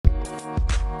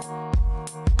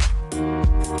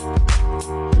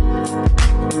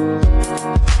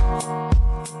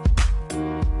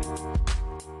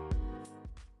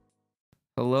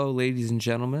ladies and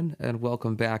gentlemen, and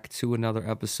welcome back to another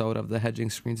episode of the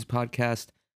Hedging Screens podcast.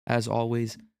 As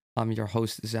always, I'm your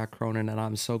host, Zach Cronin, and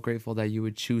I'm so grateful that you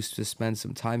would choose to spend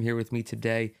some time here with me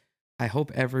today. I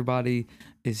hope everybody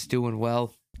is doing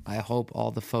well. I hope all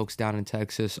the folks down in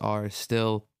Texas are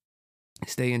still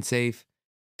staying safe,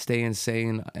 staying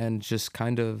sane, and just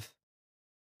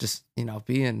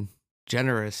being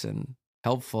generous and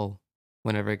helpful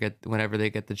whenever they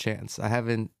get the chance. I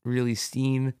haven't really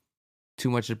seen too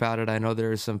much about it. I know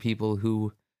there are some people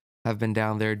who have been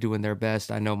down there doing their best.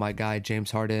 I know my guy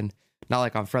James Harden, not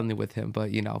like I'm friendly with him,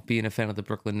 but being a fan of the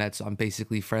Brooklyn Nets, I'm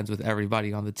basically friends with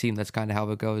everybody on the team. That's kind of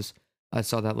how it goes. I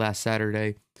saw that last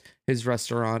Saturday. His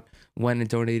restaurant went and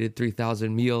donated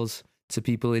 3,000 meals to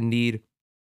people in need.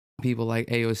 People like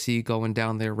AOC going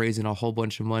down there raising a whole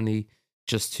bunch of money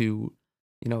just to,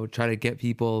 try to get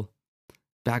people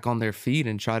back on their feet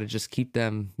and try to just keep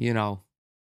them,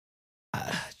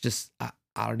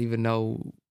 I don't even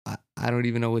know. I don't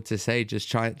even know what to say. Just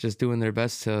doing their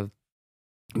best to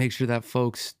make sure that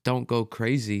folks don't go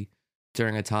crazy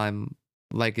during a time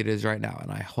like it is right now.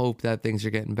 And I hope that things are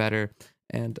getting better.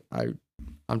 And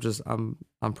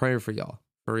I'm praying for y'all,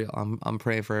 for real. I'm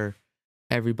praying for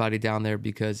everybody down there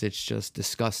because it's just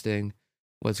disgusting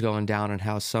what's going down and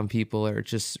how some people are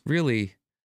just really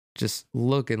just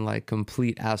looking like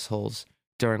complete assholes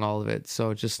during all of it.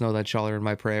 So just know that y'all are in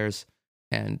my prayers,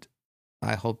 and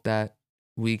I hope that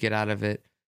we get out of it.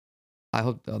 I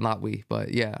hope not we,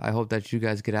 but yeah, I hope that you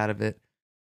guys get out of it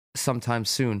sometime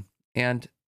soon. And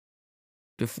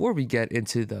before we get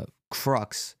into the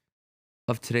crux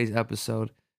of today's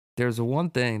episode, there's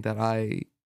one thing that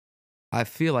I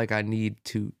feel like I need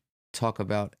to talk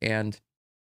about, and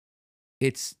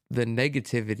it's the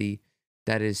negativity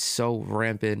that is so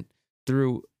rampant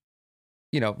through,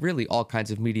 really all kinds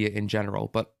of media in general,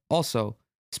 but also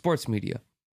sports media.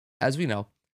 As we know,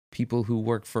 people who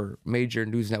work for major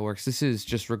news networks, this is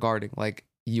just regarding like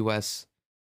US,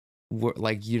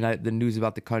 the news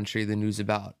about the country, the news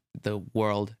about the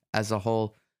world as a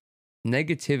whole.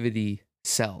 Negativity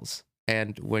sells.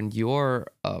 And when you're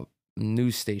a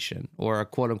news station or a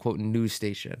quote unquote news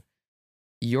station,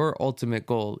 your ultimate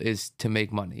goal is to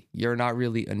make money. You're not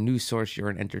really a news source, you're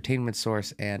an entertainment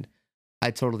source, and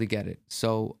I totally get it.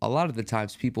 So a lot of the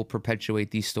times people perpetuate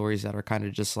these stories that are kind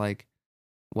of just like,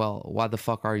 well, why the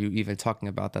fuck are you even talking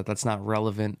about that? That's not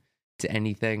relevant to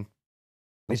anything.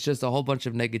 It's just a whole bunch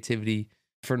of negativity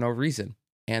for no reason.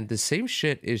 And the same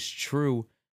shit is true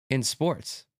in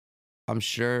sports. I'm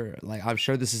sure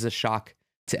this is a shock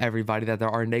to everybody that there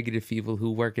are negative people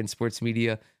who work in sports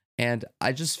media. And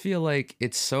I just feel like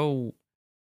it's so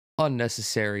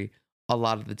unnecessary a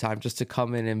lot of the time just to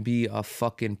come in and be a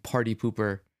fucking party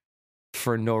pooper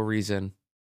for no reason.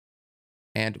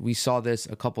 And we saw this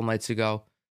a couple nights ago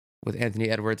with Anthony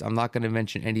Edwards. I'm not going to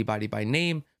mention anybody by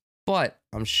name, but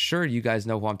I'm sure you guys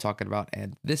know who I'm talking about.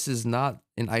 And this is not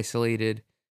an isolated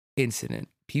incident.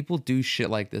 People do shit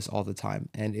like this all the time.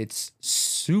 And it's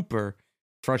super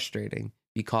frustrating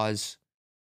because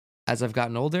as I've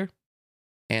gotten older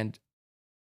and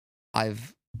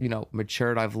I've,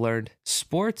 matured, I've learned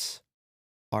sports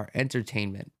are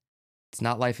entertainment. It's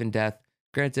not life and death.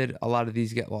 Granted, a lot of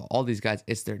these guys, well, all these guys,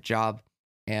 it's their job.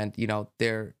 And,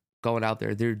 they're going out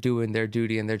there, they're doing their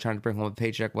duty and they're trying to bring home a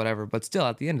paycheck, whatever. But still,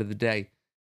 at the end of the day,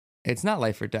 it's not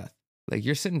life or death. Like,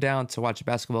 you're sitting down to watch a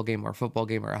basketball game or a football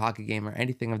game or a hockey game or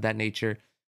anything of that nature.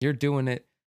 You're doing it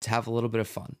to have a little bit of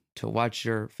fun, to watch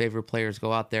your favorite players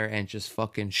go out there and just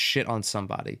fucking shit on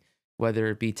somebody, whether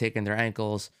it be taking their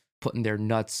ankles, putting their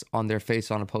nuts on their face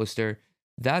on a poster.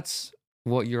 That's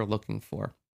what you're looking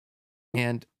for.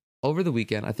 And over the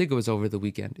weekend, I think it was over the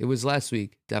weekend, it was last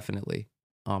week, definitely.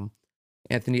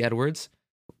 Anthony Edwards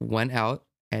went out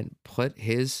and put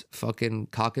his fucking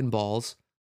cock and balls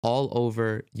all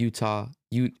over Yuta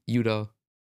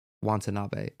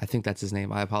Watanabe. I think that's his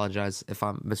name. I apologize if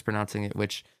I'm mispronouncing it,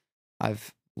 which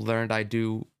I've learned I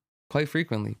do quite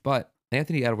frequently. But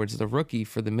Anthony Edwards, the rookie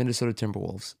for the Minnesota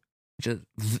Timberwolves, just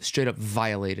straight up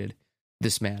violated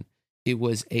this man. It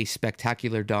was a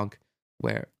spectacular dunk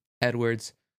where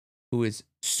Edwards, who is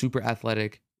super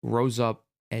athletic, rose up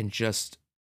and just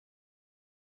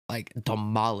like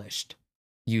demolished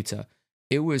Yuta.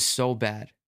 It was so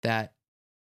bad that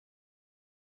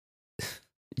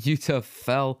Yuta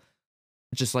fell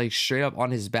just like straight up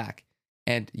on his back.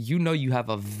 And you have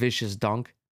a vicious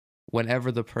dunk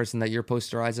whenever the person that you're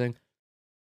posterizing,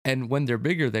 and when they're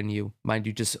bigger than you, mind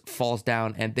you, just falls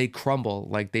down and they crumble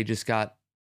like they just got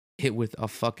hit with a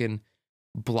fucking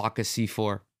block of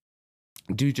C4.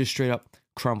 Dude just straight up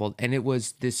crumbled. And it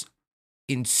was this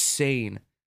insane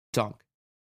dunk.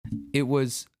 It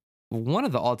was one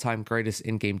of the all-time greatest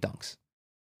in-game dunks,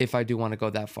 if I do want to go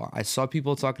that far. I saw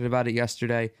people talking about it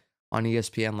yesterday on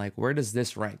ESPN, like, where does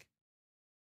this rank?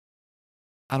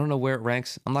 I don't know where it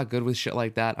ranks. I'm not good with shit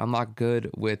like that. I'm not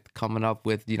good with coming up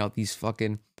with, these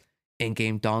fucking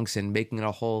in-game dunks and making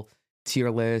a whole tier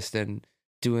list and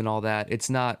doing all that. It's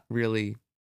not really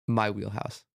my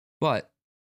wheelhouse. But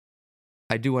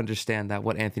I do understand that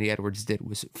what Anthony Edwards did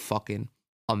was fucking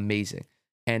amazing.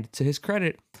 And to his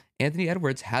credit, Anthony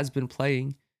Edwards has been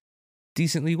playing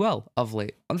decently well of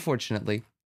late. Unfortunately,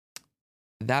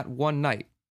 that one night,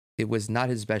 it was not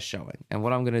his best showing. And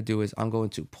what I'm going to do is I'm going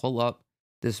to pull up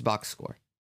this box score.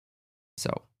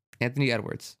 So, Anthony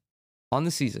Edwards, on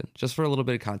the season, just for a little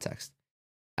bit of context,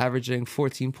 averaging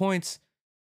 14 points,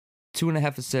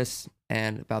 2.5 assists,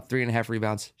 and about 3.5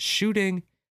 rebounds, shooting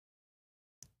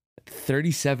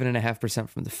 37.5%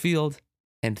 from the field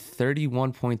and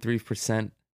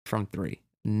 31.3% from three.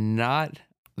 Not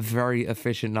very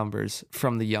efficient numbers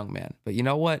from the young man. But you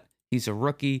know what? He's a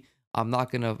rookie. I'm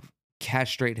not going to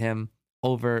castrate him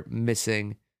over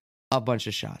missing a bunch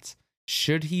of shots.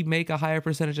 Should he make a higher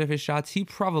percentage of his shots? He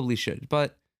probably should.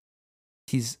 But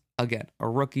he's, again, a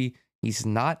rookie. He's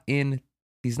not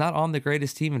on the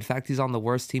greatest team. In fact, he's on the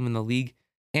worst team in the league.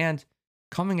 And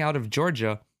coming out of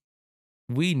Georgia,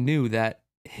 we knew that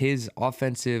his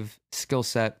offensive skill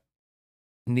set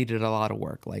needed a lot of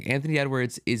work. Like, Anthony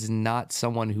Edwards is not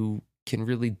someone who can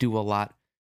really do a lot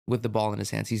with the ball in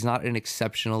his hands. He's not an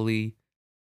exceptionally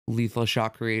lethal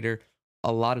shot creator.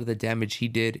 A lot of the damage he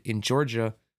did in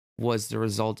Georgia was the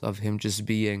result of him just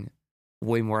being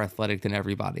way more athletic than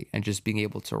everybody and just being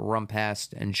able to run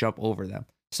past and jump over them.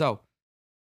 So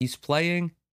he's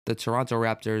playing the Toronto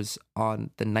Raptors on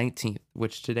the 19th,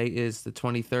 which today is the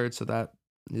 23rd. So that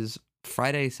is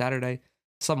Friday, Saturday,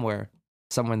 somewhere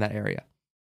in that area.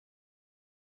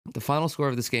 The final score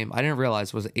of this game, I didn't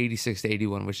realize, was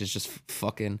 86-81, which is just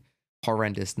fucking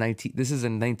horrendous. This is a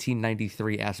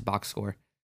 1993 ass box score.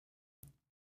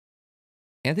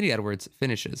 Anthony Edwards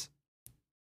finishes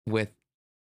with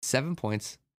 7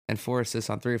 points and 4 assists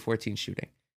on 3 of 14 shooting.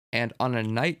 And on a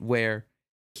night where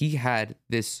he had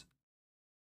this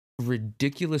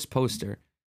ridiculous poster,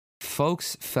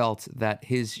 folks felt that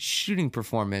his shooting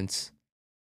performance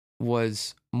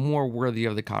was more worthy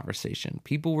of the conversation.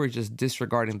 People were just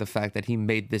disregarding the fact that he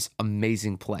made this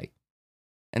amazing play.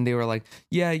 And they were like,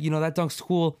 yeah, that dunk's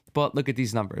cool, but look at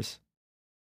these numbers.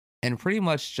 And pretty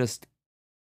much just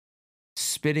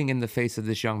spitting in the face of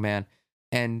this young man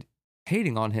and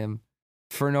hating on him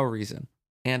for no reason.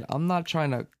 And I'm not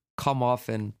trying to come off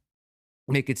and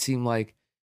make it seem like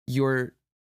you're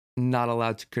not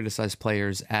allowed to criticize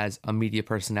players as a media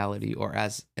personality or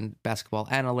as a basketball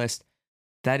analyst.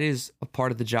 That is a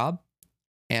part of the job,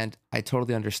 and I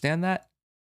totally understand that.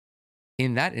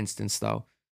 In that instance, though,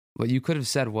 what you could have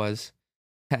said was,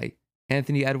 hey,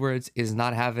 Anthony Edwards is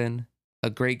not having a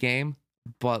great game,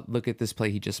 but look at this play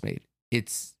he just made.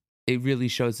 It really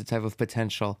shows the type of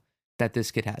potential that this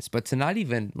kid has. But to not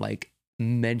even like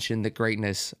mention the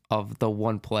greatness of the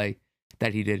one play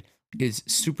that he did is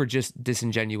super just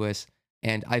disingenuous,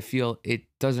 and I feel it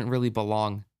doesn't really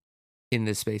belong in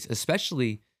this space,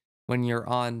 especially when you're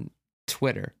on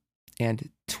Twitter. And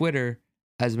Twitter,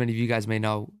 as many of you guys may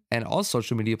know, and all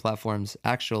social media platforms,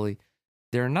 actually,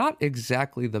 they're not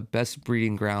exactly the best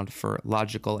breeding ground for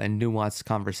logical and nuanced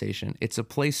conversation. It's a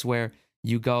place where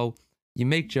you go, you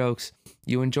make jokes,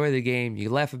 you enjoy the game, you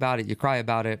laugh about it, you cry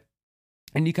about it,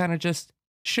 and you kind of just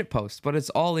shitpost, but it's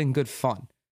all in good fun.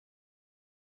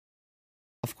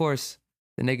 Of course,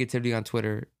 the negativity on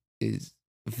Twitter is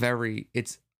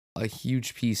it's a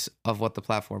huge piece of what the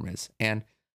platform is. And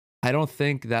I don't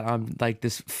think that I'm like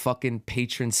this fucking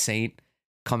patron saint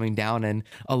coming down and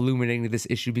illuminating this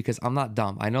issue, because I'm not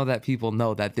dumb. I know that people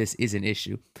know that this is an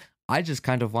issue. I just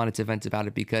kind of wanted to vent about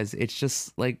it because it's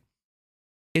just like,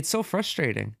 it's so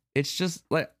frustrating. It's just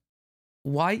like,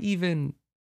 why even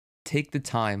take the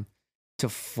time to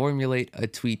formulate a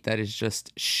tweet that is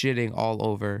just shitting all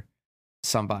over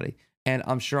somebody? And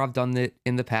I'm sure I've done it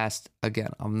in the past.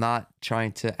 Again, I'm not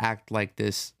trying to act like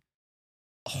this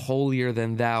holier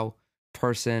than thou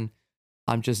person.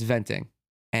 I'm just venting.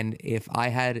 And if I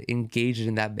had engaged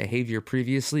in that behavior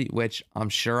previously, which I'm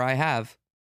sure I have,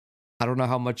 I don't know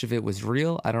how much of it was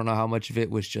real. I don't know how much of it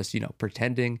was just,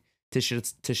 pretending to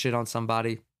shit on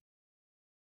somebody.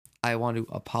 I want to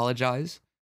apologize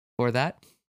for that.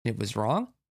 It was wrong.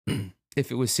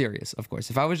 If it was serious, of course.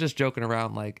 If I was just joking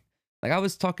around, like I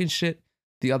was talking shit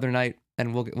the other night,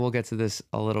 and we'll get to this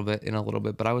in a little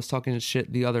bit, but I was talking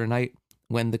shit the other night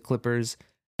when the Clippers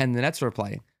and the Nets were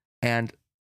playing. And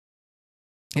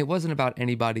it wasn't about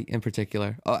anybody in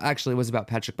particular. Actually, it was about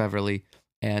Patrick Beverley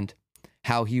and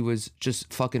how he was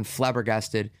just fucking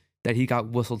flabbergasted that he got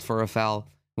whistled for a foul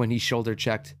when he shoulder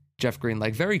checked Jeff Green,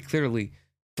 like very clearly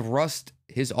thrust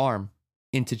his arm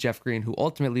into Jeff Green, who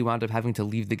ultimately wound up having to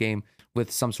leave the game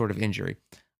with some sort of injury.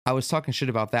 I was talking shit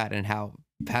about that and how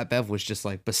Pat Bev was just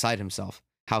like beside himself,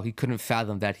 how he couldn't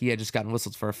fathom that he had just gotten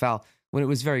whistled for a foul when it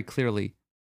was very clearly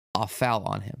a foul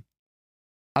on him.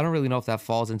 I don't really know if that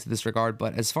falls into this regard,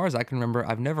 but as far as I can remember,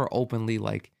 I've never openly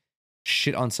like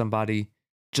shit on somebody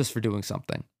just for doing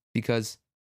something because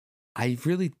I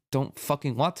really don't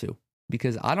fucking want to,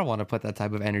 because I don't want to put that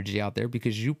type of energy out there,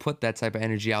 because you put that type of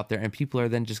energy out there and people are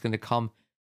then just going to come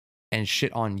and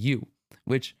shit on you,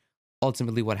 which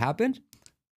ultimately what happened,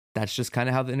 that's just kind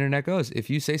of how the internet goes. If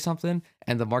you say something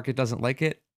and the market doesn't like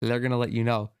it, they're going to let you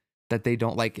know that they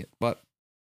don't like it. But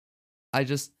I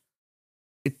just,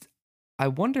 I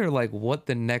wonder like what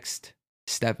the next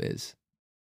step is.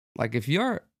 Like if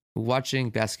you're watching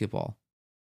basketball,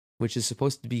 which is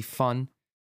supposed to be fun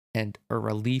and a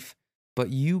relief, but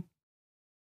you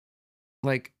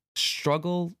like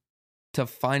struggle to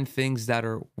find things that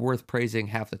are worth praising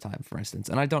half the time, for instance.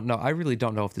 And I really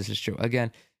don't know if this is true.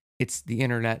 Again, it's the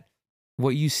internet.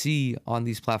 What you see on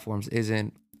these platforms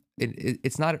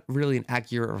it's not really an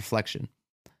accurate reflection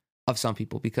of some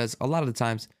people, because a lot of the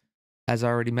times, as I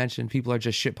already mentioned, people are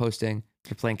just shit posting,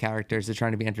 they're playing characters, they're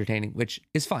trying to be entertaining, which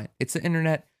is fine. It's the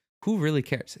internet. Who really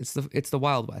cares? It's the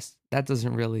Wild West. That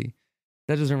doesn't really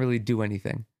do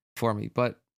anything for me.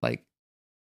 But like,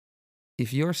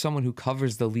 if you're someone who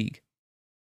covers the league,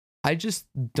 I just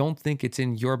don't think it's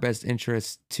in your best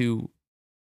interest to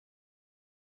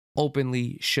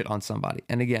openly shit on somebody.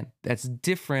 And again, that's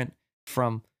different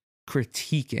from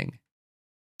critiquing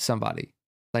somebody.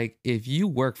 Like if you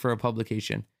work for a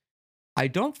publication, I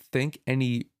don't think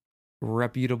any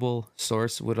reputable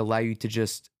source would allow you to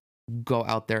just go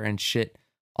out there and shit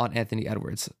on Anthony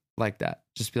Edwards like that.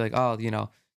 Just be like, oh,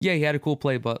 yeah, he had a cool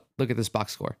play, but look at this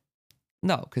box score.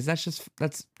 No, because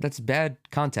that's bad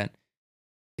content.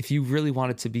 If you really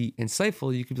want it to be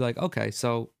insightful, you could be like, okay,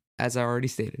 so as I already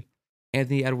stated,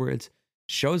 Anthony Edwards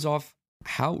shows off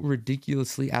how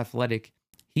ridiculously athletic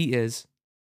he is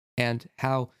and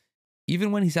how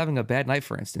even when he's having a bad night,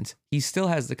 for instance, he still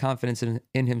has the confidence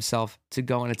in himself to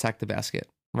go and attack the basket,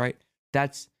 right?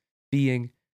 That's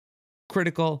being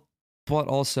critical, but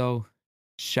also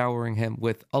showering him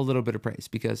with a little bit of praise,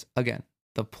 because again,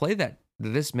 the play that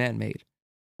this man made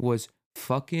was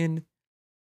fucking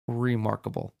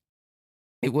remarkable.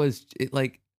 It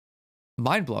like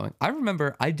mind blowing. I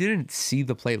remember I didn't see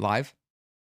the play live,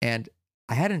 and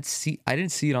I didn't see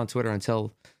it on Twitter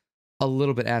until a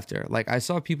little bit after. Like I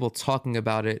saw people talking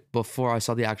about it before I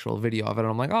saw the actual video of it. And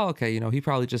I'm like, oh, okay, he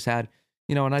probably just had,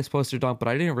 a nice poster dunk, but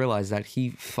I didn't realize that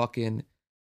he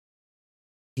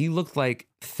looked like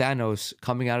Thanos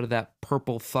coming out of that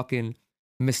purple fucking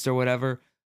mist or whatever,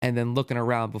 and then looking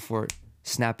around before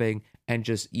snapping and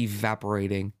just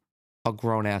evaporating a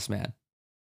grown ass man.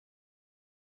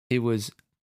 It was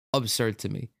absurd to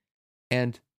me.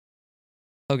 And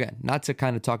again, not to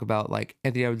kind of talk about like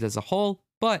Anthony Edwards as a whole,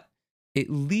 but at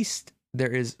least there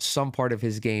is some part of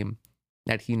his game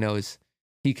that he knows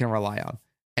he can rely on.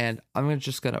 And I'm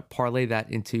just going to parlay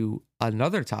that into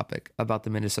another topic about the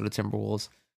Minnesota Timberwolves,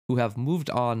 who have moved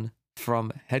on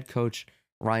from head coach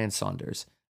Ryan Saunders.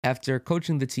 After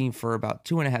coaching the team for about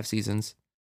 2.5 seasons,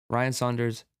 Ryan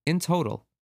Saunders in total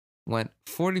went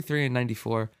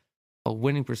 43-94, a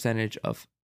winning percentage of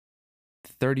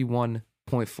 31.4.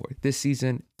 This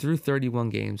season, through 31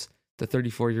 games, the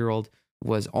 34-year-old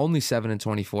was only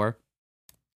 7-24.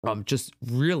 Just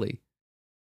really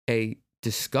a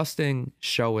disgusting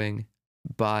showing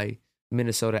by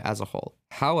Minnesota as a whole.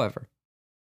 However,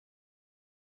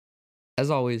 as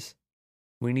always,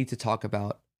 we need to talk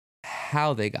about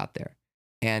how they got there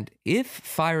and if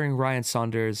firing Ryan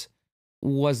Saunders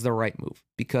was the right move.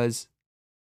 Because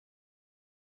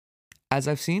as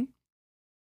I've seen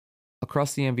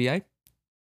across the NBA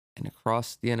and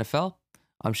across the NFL,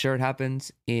 I'm sure it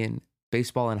happens in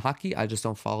baseball and hockey. I just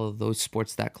don't follow those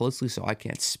sports that closely, so I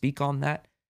can't speak on that.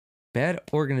 Bad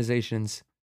organizations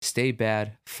stay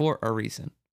bad for a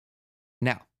reason.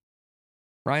 Now,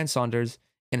 Ryan Saunders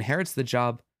inherits the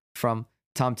job from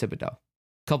Tom Thibodeau a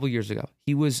couple years ago.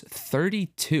 He was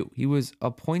 32. He was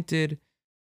appointed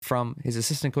from his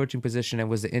assistant coaching position and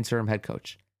was the interim head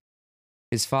coach.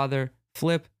 His father,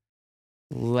 Flip,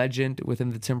 legend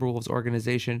within the Timberwolves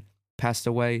organization, passed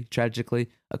away tragically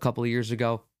a couple of years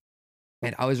ago.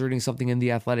 And I was reading something in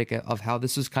The Athletic of how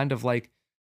this was kind of like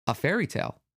a fairy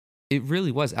tale. It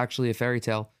really was actually a fairy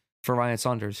tale for Ryan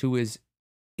Saunders, who is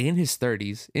in his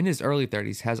 30s, in his early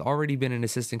 30s, has already been an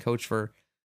assistant coach for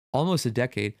almost a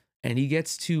decade, and he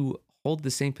gets to hold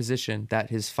the same position that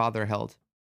his father held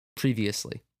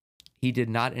previously. He did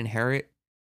not inherit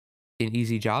an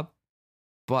easy job,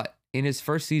 but in his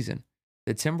first season,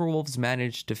 the Timberwolves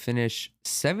managed to finish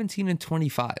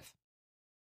 17-25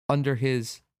 under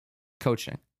his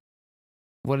coaching.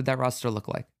 What did that roster look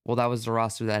like? Well, that was the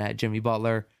roster that had Jimmy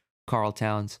Butler, Karl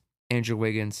Towns, Andrew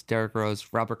Wiggins, Derrick Rose,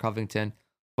 Robert Covington,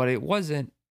 but it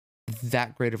wasn't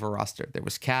that great of a roster. There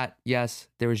was Cat, yes.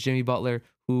 There was Jimmy Butler,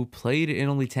 who played in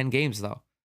only 10 games, though.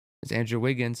 There's Andrew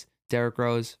Wiggins, Derrick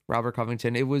Rose, Robert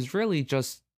Covington. It was really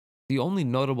just the only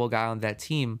notable guy on that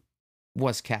team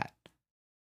was Cat.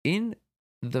 In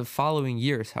the following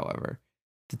years, however,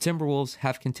 the Timberwolves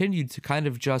have continued to kind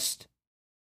of just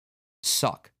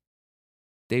suck.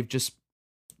 They've just,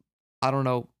 I don't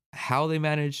know how they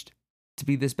managed to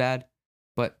be this bad,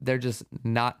 but they're just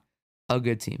not a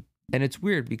good team. And it's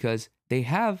weird because they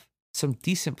have some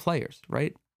decent players,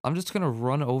 right? I'm just going to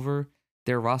run over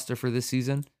their roster for this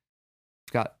season.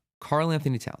 We've got Karl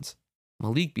Anthony Towns,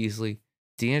 Malik Beasley,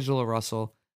 D'Angelo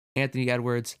Russell, Anthony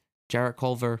Edwards, Jarrett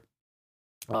Culver.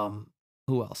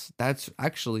 Who else? That's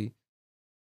actually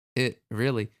it,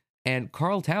 really. And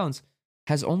Karl Towns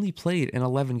has only played in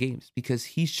 11 games because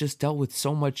he's just dealt with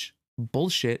so much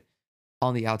bullshit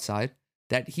on the outside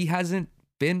that he hasn't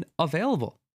been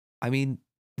available. I mean,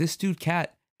 this dude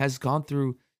Cat has gone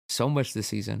through so much this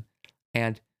season,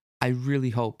 and I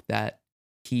really hope that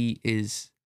he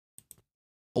is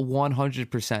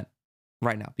 100%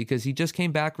 right now because he just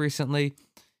came back recently.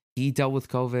 He dealt with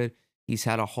COVID. He's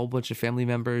had a whole bunch of family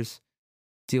members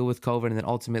deal with COVID and then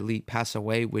ultimately pass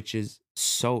away, which is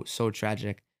so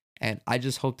tragic. And I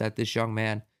just hope that this young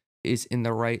man is in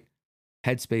the right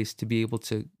headspace to be able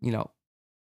to,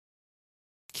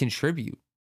 contribute.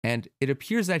 And it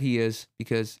appears that he is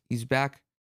because he's back.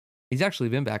 He's actually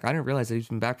been back. I didn't realize that he's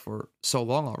been back for so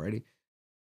long already.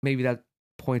 Maybe that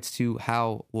points to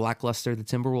how lackluster the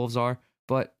Timberwolves are.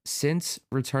 But since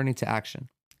returning to action,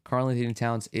 Karl Anthony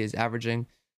Towns is averaging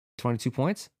 22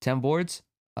 points, 10 boards,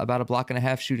 about a block and a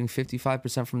half, shooting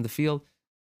 55% from the field.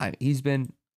 He's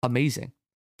been amazing.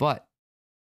 But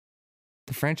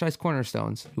the franchise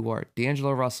cornerstones, who are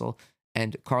D'Angelo Russell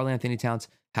and Karl Anthony Towns,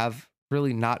 have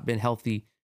really not been healthy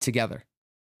together.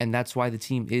 And that's why the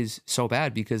team is so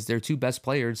bad, because their two best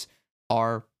players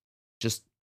are just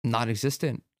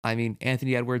non-existent. I mean,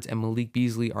 Anthony Edwards and Malik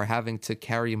Beasley are having to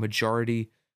carry a majority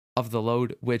of the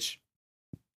load, which,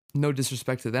 no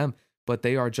disrespect to them, but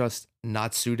they are just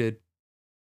not suited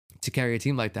to carry a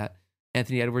team like that.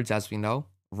 Anthony Edwards, as we know,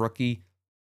 rookie,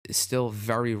 is still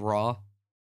very raw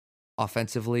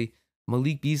offensively.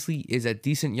 Malik Beasley is a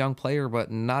decent young player,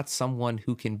 but not someone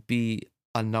who can be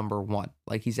a number one.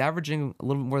 Like, he's averaging a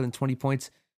little bit more than 20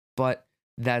 points, but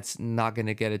that's not going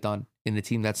to get it done in the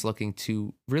team that's looking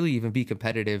to really even be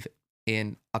competitive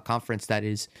in a conference that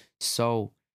is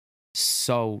so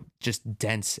just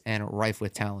dense and rife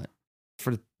with talent.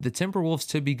 For the Timberwolves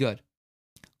to be good,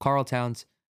 Karl Towns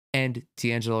and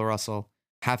D'Angelo Russell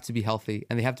have to be healthy,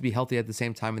 and they have to be healthy at the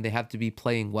same time, and they have to be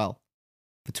playing well.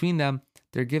 Between them,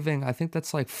 they're giving, I think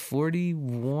that's like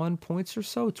 41 points or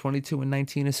so. 22 and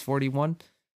 19 is 41.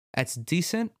 That's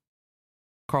decent.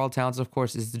 Karl Towns, of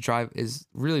course, is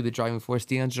really the driving force.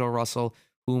 D'Angelo Russell,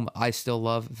 whom I still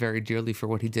love very dearly for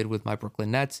what he did with my Brooklyn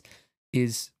Nets,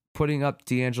 is putting up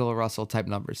D'Angelo Russell type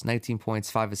numbers. 19 points,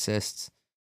 5 assists,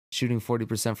 shooting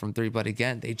 40% from three. But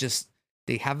again,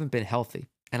 they haven't been healthy.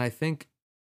 And I think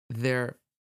their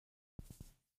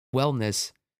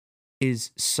wellness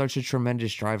is such a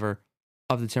tremendous driver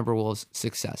of the Timberwolves'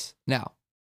 success. Now,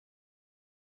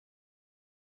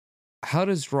 how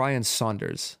does Ryan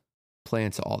Saunders play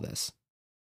into all this?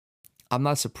 I'm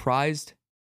not surprised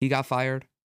he got fired.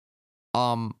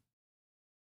 At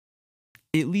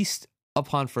least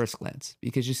upon first glance,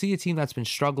 because you see a team that's been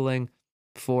struggling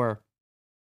for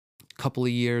a couple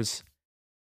of years,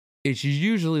 it's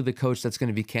usually the coach that's going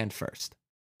to be canned first.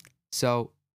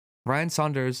 So Ryan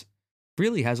Saunders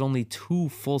really has only 2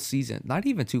 full seasons, not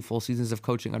even 2 full seasons of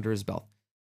coaching under his belt.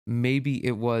 Maybe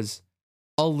it was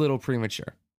a little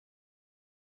premature.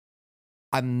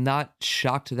 I'm not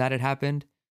shocked that it happened,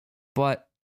 but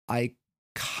I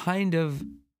kind of,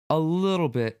 a little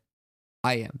bit,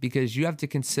 I am, because you have to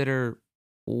consider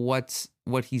what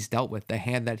he's dealt with, the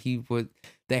hand that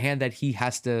he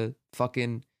has to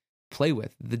fucking play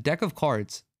with. The deck of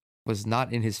cards was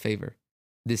not in his favor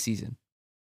this season.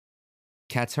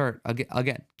 Cat's hurt.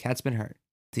 Again, Cat's been hurt.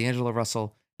 D'Angelo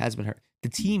Russell has been hurt. The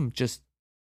team just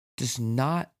does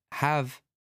not have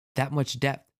that much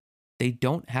depth. They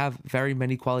don't have very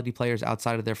many quality players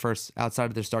outside of their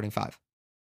starting five.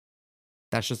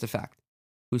 That's just a fact.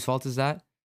 Whose fault is that?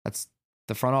 That's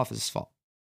the front office's fault.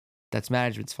 That's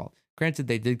management's fault. Granted,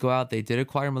 they did go out, they did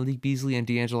acquire Malik Beasley and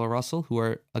D'Angelo Russell, who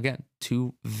are, again,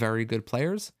 two very good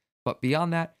players. But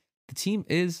beyond that, the team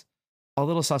is a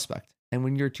little suspect. And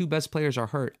when your two best players are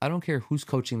hurt, I don't care who's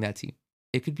coaching that team.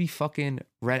 It could be fucking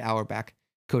Red Auerbach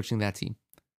coaching that team.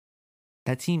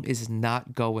 That team is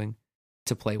not going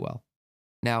to play well.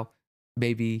 Now,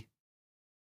 maybe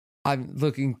I'm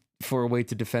looking for a way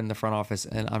to defend the front office,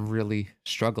 and I'm really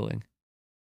struggling,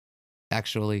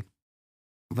 actually.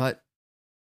 But,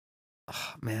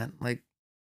 oh, man, like,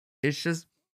 it's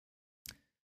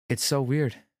so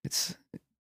weird.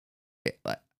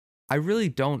 I really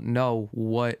don't know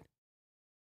what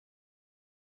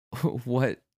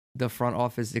the front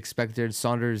office expected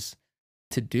Saunders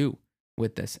to do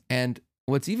with this. And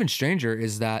what's even stranger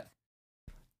is that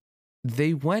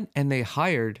they went and they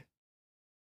hired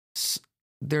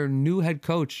their new head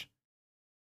coach.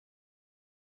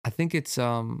 I think it's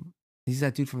he's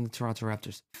that dude from the Toronto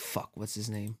Raptors. Fuck, what's his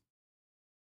name?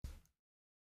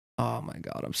 Oh my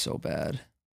god, I'm so bad.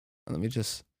 Let me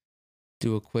just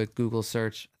do a quick Google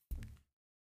search.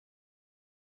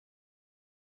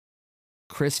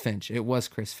 Chris Finch. It was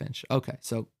Chris Finch. Okay,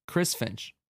 so Chris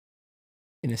Finch,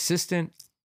 an assistant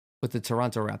with the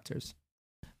Toronto Raptors.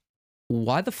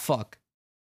 Why the fuck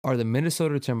are the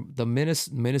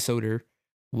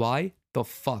why the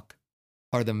fuck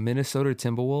are the Minnesota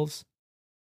Timberwolves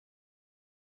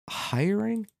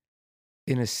hiring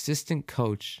an assistant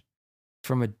coach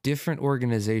from a different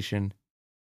organization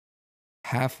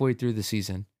halfway through the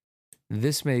season?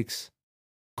 This makes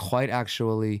quite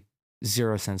actually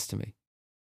zero sense to me.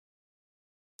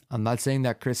 I'm not saying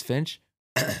that Chris Finch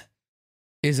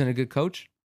isn't a good coach.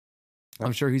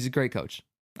 I'm sure he's a great coach.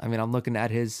 I mean, I'm looking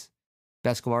at his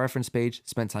basketball reference page,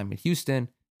 spent time in Houston,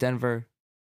 Denver,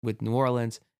 with New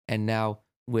Orleans, and now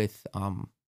with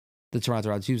the Toronto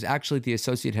Raptors. He was actually the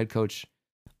associate head coach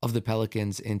of the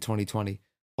Pelicans in 2020.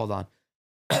 Hold on.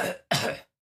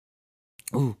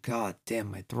 Oh, god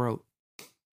damn my throat.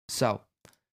 So,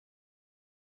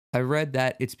 I read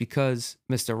that it's because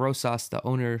Mr. Rosas, the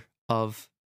owner of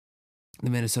the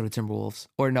Minnesota Timberwolves,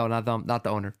 or no, not the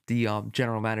owner, the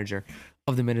general manager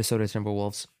of the Minnesota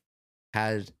Timberwolves,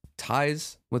 had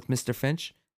ties with Mr.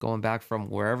 Finch going back from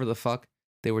wherever the fuck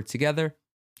they were together,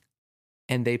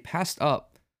 and they passed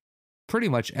up pretty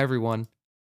much everyone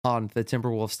on the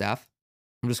Timberwolves staff.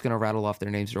 I'm just going to rattle off their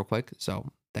names real quick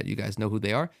so that you guys know who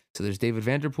they are. So there's David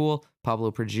Vanderpool,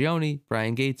 Pablo Prigioni,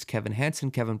 Brian Gates, Kevin Hansen,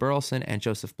 Kevin Burleson, and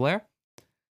Joseph Blair.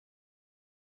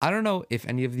 I don't know if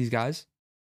any of these guys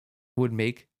would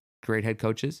make great head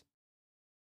coaches.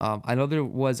 I know there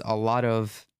was a lot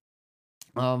of,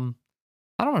 I don't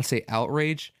want to say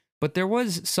outrage, but there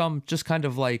was some just kind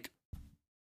of like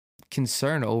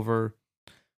concern over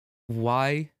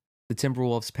why the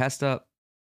Timberwolves passed up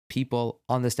people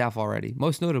on the staff already.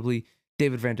 Most notably,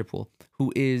 David Vanderpool,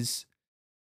 who is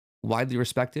widely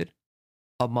respected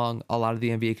among a lot of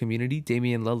the NBA community.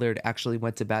 Damian Lillard actually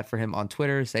went to bat for him on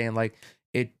Twitter, saying like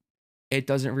it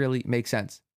doesn't really make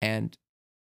sense. And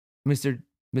Mr.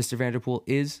 Vanderpool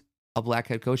is a black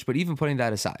head coach, but even putting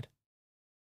that aside,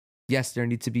 yes, there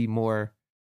need to be more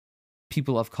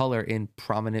people of color in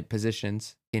prominent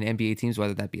positions in NBA teams,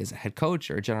 whether that be as a head coach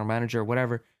or a general manager or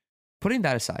whatever. Putting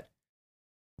that aside,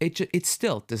 it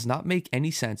still does not make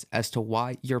any sense as to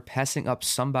why you're passing up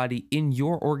somebody in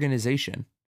your organization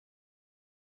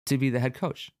to be the head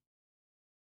coach.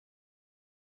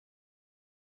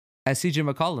 As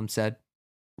CJ McCollum said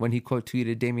when he quote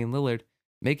tweeted Damian Lillard,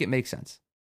 make it make sense.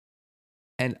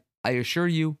 And I assure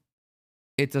you,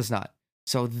 it does not.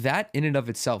 So that in and of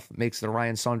itself makes the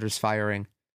Ryan Saunders firing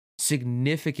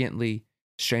significantly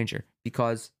stranger,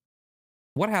 because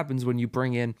what happens when you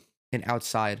bring in an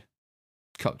outside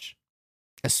coach,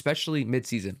 especially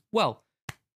midseason? Well,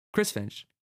 Chris Finch,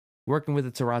 working with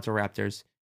the Toronto Raptors,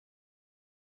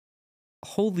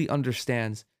 wholly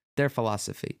understands their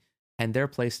philosophy and their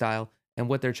play style and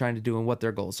what they're trying to do and what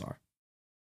their goals are.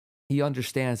 He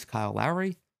understands Kyle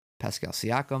Lowry, Pascal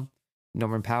Siakam,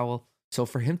 Norman Powell. So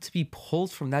for him to be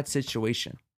pulled from that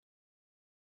situation,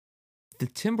 the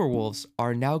Timberwolves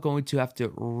are now going to have to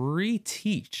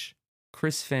reteach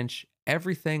Chris Finch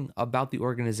everything about the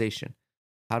organization.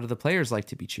 How do the players like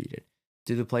to be treated?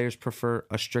 Do the players prefer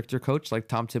a stricter coach like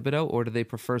Tom Thibodeau, or do they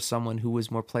prefer someone who was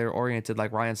more player-oriented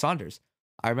like Ryan Saunders?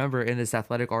 I remember in this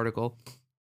Athletic article,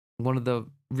 one of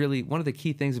the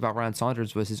key things about Ryan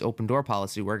Saunders was his open door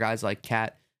policy, where guys like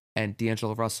Kat and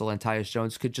D'Angelo Russell and Tyus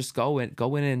Jones could just go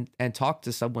in and talk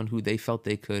to someone who they felt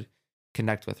they could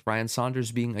connect with. Ryan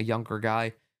Saunders, being a younger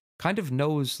guy, kind of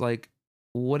knows like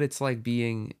what it's like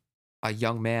being a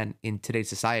young man in today's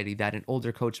society that an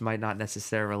older coach might not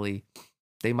necessarily,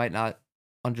 they might not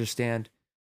understand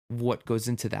what goes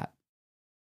into that.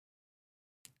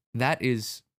 That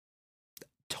is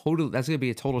that's going to be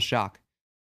a total shock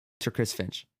to Chris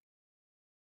Finch.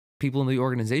 People in the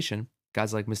organization,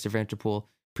 guys like Mr. Vanderpool,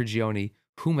 Prigioni,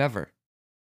 whomever,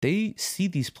 they see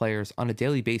these players on a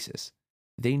daily basis.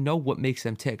 They know what makes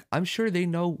them tick. I'm sure they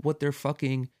know what their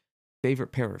fucking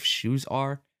favorite pair of shoes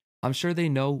are. I'm sure they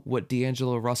know what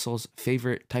D'Angelo Russell's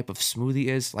favorite type of smoothie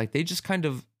is. Like, they just kind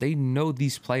of, they know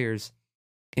these players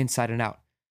inside and out.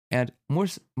 And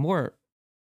more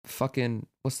fucking,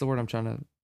 what's the word I'm trying to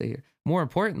say here? More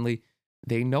importantly,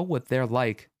 they know what they're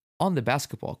like on the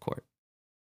basketball court.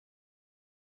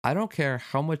 I don't care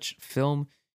how much film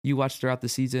you watch throughout the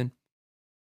season.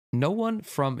 No one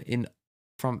from an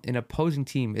opposing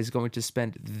team is going to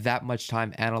spend that much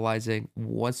time analyzing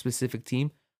one specific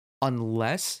team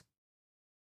unless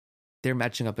they're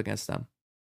matching up against them.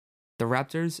 The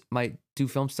Raptors might do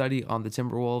film study on the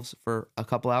Timberwolves for a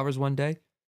couple hours one day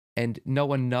and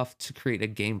know enough to create a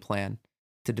game plan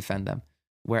to defend them.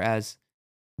 Whereas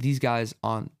these guys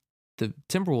on the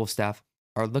Timberwolves staff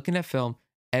are looking at film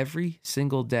every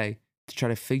single day to try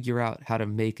to figure out how to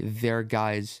make their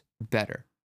guys better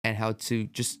and how to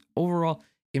just overall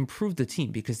improve the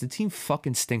team, because the team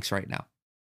fucking stinks right now.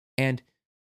 And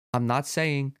I'm not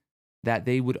saying that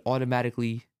they would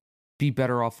automatically be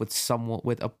better off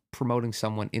with promoting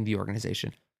someone in the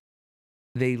organization.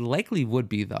 They likely would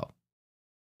be, though.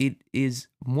 It is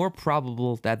more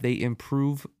probable that they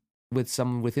improve with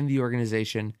someone within the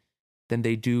organization than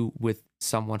they do with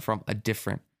someone from a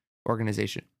different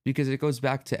organization, because it goes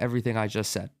back to everything I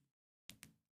just said.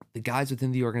 The guys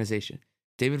within the organization,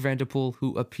 David Vanderpool,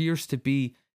 who appears to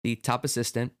be the top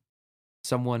assistant,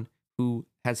 someone who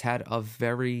has had a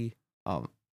very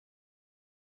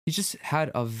he's just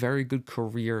had a very good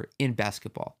career in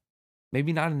basketball.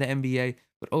 Maybe not in the NBA,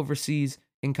 but overseas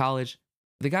in college.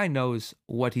 The guy knows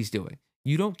what he's doing.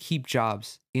 You don't keep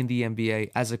jobs in the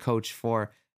NBA as a coach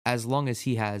for as long as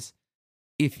he has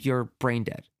if you're brain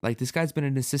dead. Like, this guy's been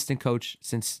an assistant coach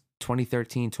since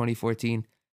 2013, 2014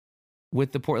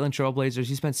 with the Portland Trail Blazers.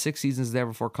 He spent 6 seasons there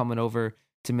before coming over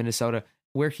to Minnesota,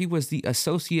 where he was the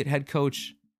associate head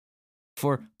coach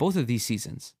for both of these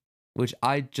seasons, which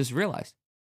I just realized.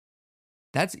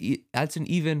 That's an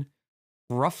even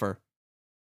rougher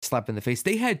slap in the face.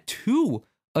 They had 2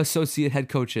 associate head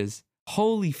coaches.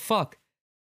 Holy fuck.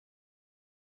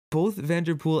 Both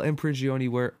Vanderpool and Prigioni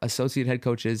were associate head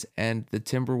coaches, and the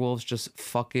Timberwolves just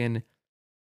fucking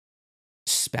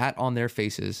spat on their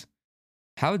faces.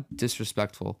 How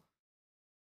disrespectful.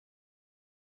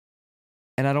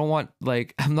 And I don't want,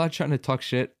 like, I'm not trying to talk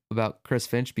shit about Chris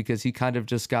Finch, because he kind of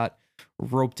just got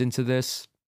roped into this.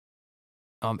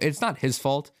 It's not his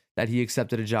fault that he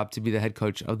accepted a job to be the head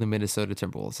coach of the Minnesota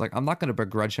Timberwolves. Like, I'm not going to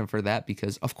begrudge him for that,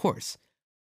 because, of course,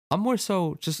 I'm more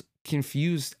so just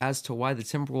confused as to why the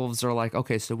Timberwolves are like,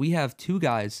 okay, so we have 2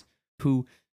 guys who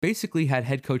basically had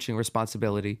head coaching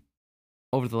responsibility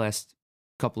over the last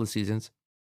couple of seasons.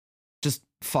 Just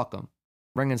fuck them.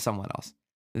 Bring in someone else.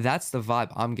 That's the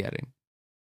vibe I'm getting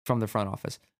from the front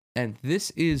office. And this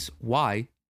is why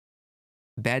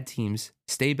bad teams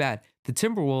stay bad. The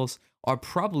Timberwolves are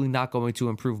probably not going to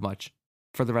improve much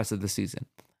for the rest of the season.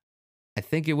 I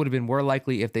think it would have been more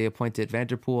likely if they appointed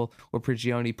Vanderpool or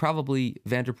Prigioni. Probably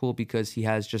Vanderpool, because he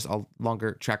has just a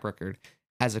longer track record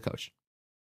as a coach.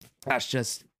 That's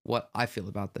just what I feel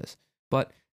about this.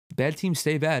 But bad teams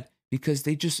stay bad because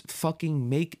they just fucking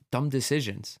make dumb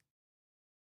decisions.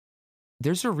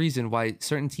 There's a reason why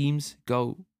certain teams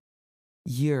go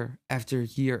year after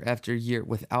year after year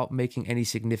without making any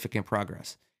significant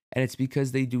progress. And it's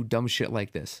because they do dumb shit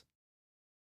like this.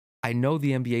 I know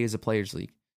the NBA is a players'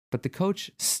 league, but the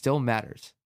coach still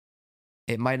matters.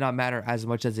 It might not matter as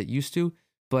much as it used to,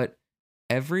 but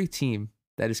every team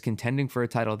that is contending for a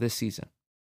title this season,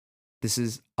 this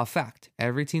is a fact.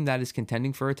 Every team that is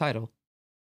contending for a title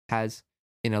has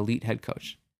an elite head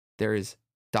coach. There is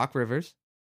Doc Rivers,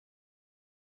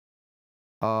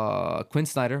 Quinn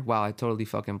Snyder. Wow, I totally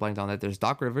fucking blanked on that. There's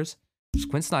Doc Rivers, there's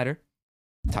Quinn Snyder,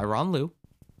 Tyronn Lue,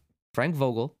 Frank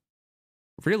Vogel.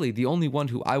 Really, the only one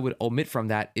who I would omit from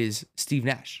that is Steve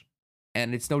Nash.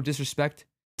 And it's no disrespect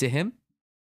to him,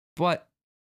 but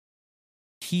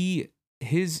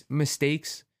his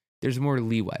mistakes, there's more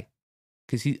leeway.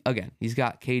 Because he's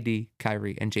got KD,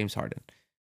 Kyrie, and James Harden.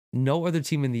 No other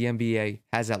team in the NBA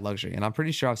has that luxury. And I'm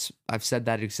pretty sure I've said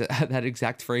that that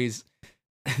exact phrase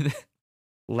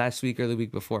last week or the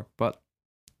week before. But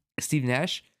Steve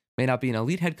Nash May not be an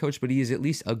elite head coach, but he is at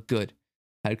least a good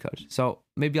head coach. So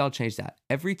maybe I'll change that.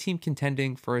 Every team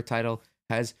contending for a title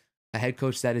has a head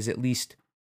coach that is at least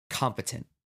competent.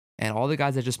 And all the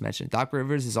guys I just mentioned, Doc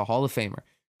Rivers is a Hall of Famer.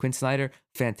 Quinn Snyder,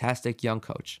 fantastic young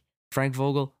coach. Frank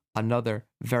Vogel, another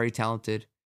very talented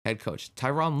head coach.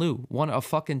 Tyronn Lue won a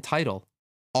fucking title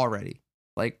already.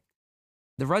 Like,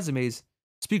 the resumes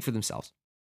speak for themselves.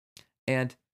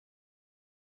 And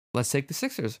let's take the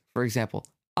Sixers, for example.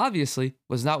 Obviously,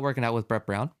 was not working out with Brett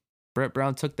Brown. Brett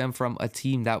Brown took them from a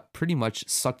team that pretty much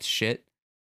sucked shit,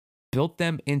 built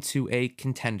them into a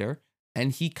contender,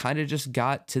 and he kind of just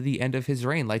got to the end of his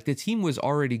reign. Like, the team was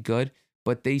already good,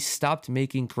 but they stopped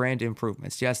making grand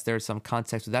improvements. Yes, there's some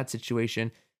context with that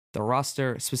situation. The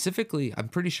roster, specifically, I'm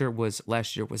pretty sure was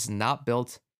last year, was not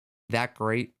built that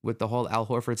great with the whole Al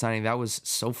Horford signing. That was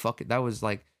that was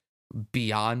like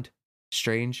beyond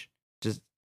strange. Just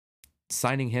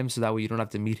signing him so that way you don't have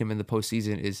to meet him in the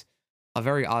postseason is a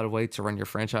very odd way to run your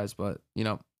franchise, but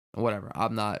whatever.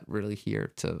 I'm not really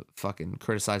here to fucking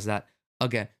criticize that.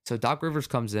 Again, so Doc Rivers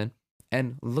comes in,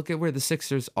 and look at where the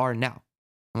Sixers are now.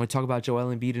 I'm going to talk about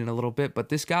Joel Embiid in a little bit, but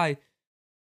this guy,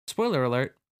 spoiler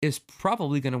alert, is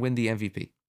probably going to win the MVP.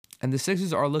 And the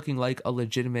Sixers are looking like a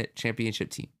legitimate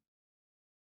championship team.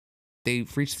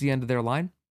 They've reached the end of their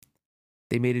line.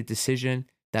 They made a decision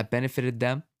that benefited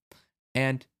them.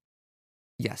 And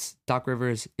yes, Doc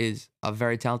Rivers is a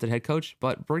very talented head coach,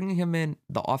 but bringing him in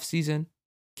the offseason,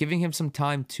 giving him some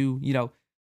time to,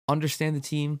 understand the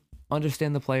team,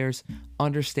 understand the players,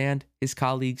 understand his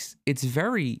colleagues, it's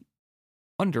very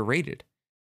underrated,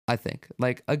 I think.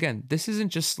 Like, again, this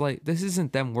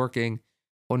isn't them working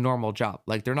a normal job.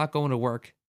 Like, they're not going to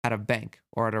work at a bank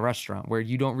or at a restaurant where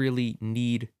you don't really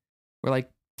need, where like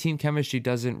team chemistry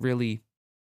doesn't really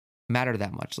matter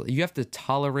that much. You have to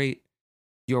tolerate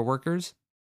your workers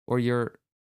or your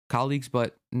colleagues,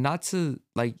 but not to,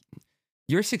 like,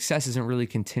 your success isn't really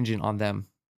contingent on them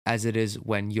as it is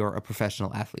when you're a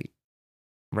professional athlete,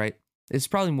 right? It's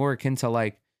probably more akin to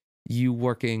like you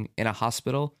working in a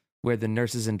hospital where the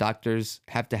nurses and doctors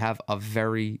have to have a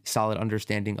very solid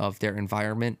understanding of their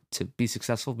environment to be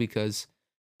successful,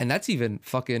 and that's even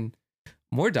fucking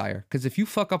more dire, because if you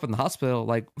fuck up in the hospital,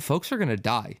 like, folks are going to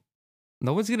die.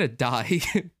 No one's going to die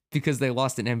because they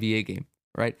lost an NBA game,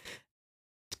 right?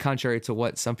 Contrary to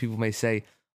what some people may say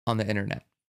on the internet.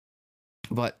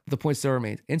 But the point still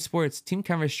remains. In sports, team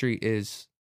chemistry is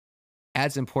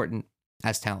as important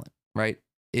as talent, right?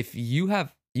 If you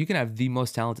can have the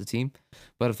most talented team,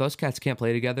 but if those cats can't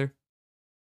play together,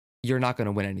 you're not going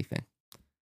to win anything.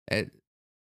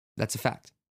 That's a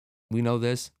fact. We know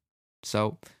this.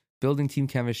 So building team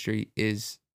chemistry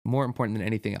is more important than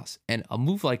anything else. And a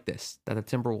move like this that the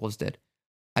Timberwolves did,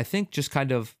 I think just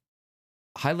kind of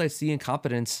highlights the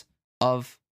incompetence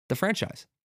of the franchise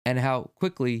and how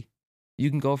quickly you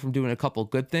can go from doing a couple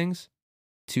good things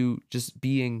to just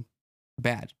being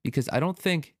bad. Because I don't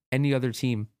think any other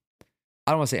team,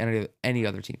 I don't want to say any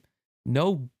other team,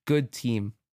 no good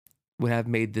team would have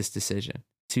made this decision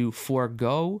to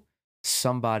forego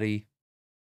somebody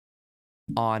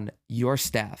on your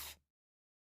staff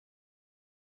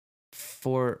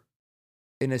for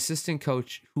an assistant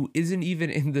coach who isn't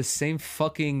even in the same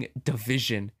fucking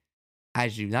division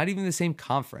as you, not even the same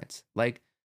conference. Like,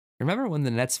 remember when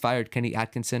the Nets fired Kenny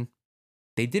Atkinson?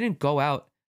 They didn't go out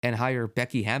and hire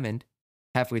Becky Hammond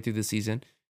halfway through the season.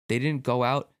 They didn't go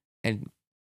out and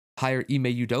hire Ime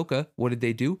Udoka. What did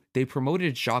they do? They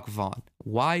promoted Jacques Vaughn.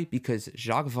 Why? Because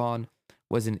Jacques Vaughn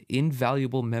was an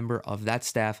invaluable member of that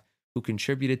staff who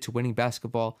contributed to winning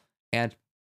basketball. And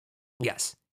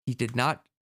yes, he did not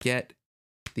get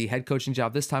the head coaching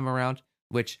job this time around,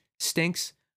 which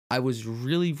stinks. I was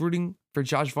really rooting for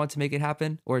Josh Vaughn to make it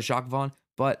happen, or Jacques Vaughn,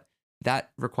 but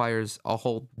that requires a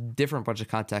whole different bunch of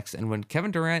context. And when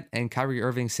Kevin Durant and Kyrie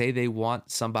Irving say they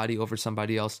want somebody over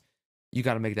somebody else, you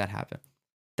got to make that happen.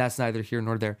 That's neither here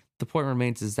nor there. The point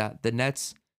remains is that the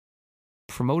Nets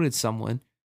promoted someone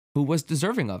who was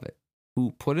deserving of it,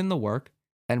 who put in the work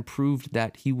and proved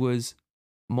that he was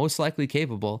most likely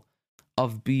capable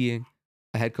of being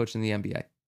a head coach in the NBA.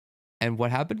 And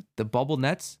what happened? The bubble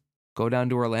Nets go down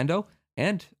to Orlando,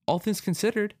 and all things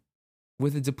considered,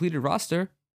 with a depleted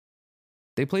roster,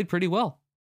 they played pretty well.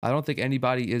 I don't think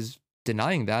anybody is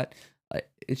denying that.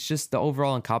 It's just the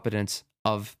overall incompetence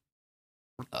of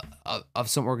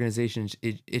some organizations.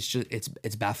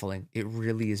 It's baffling. It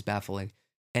really is baffling,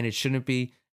 and it shouldn't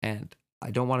be. And I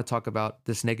don't want to talk about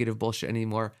this negative bullshit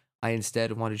anymore. I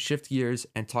instead want to shift gears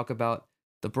and talk about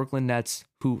the Brooklyn Nets,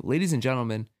 who, ladies and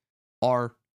gentlemen,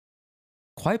 are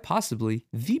quite possibly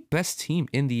the best team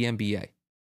in the NBA.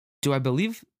 Do I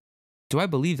believe Do I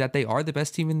believe that they are the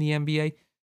best team in the NBA?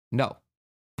 No.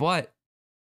 But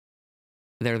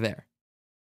they're there.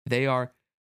 They are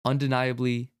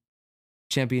undeniably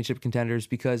championship contenders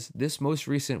because this most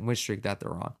recent win streak that they're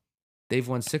on, they've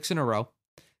won 6 in a row.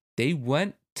 They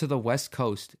went to the West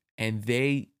Coast and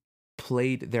they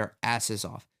played their asses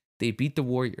off. They beat the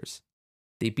Warriors.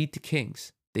 They beat the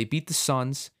Kings. They beat the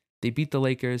Suns. They beat the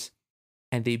Lakers.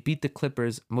 And they beat the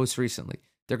Clippers most recently.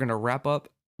 They're going to wrap up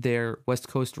their West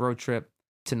Coast road trip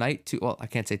tonight. Well, I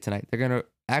can't say tonight. They're going to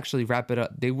actually wrap it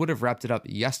up. They would have wrapped it up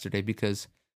yesterday because,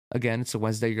 again, it's a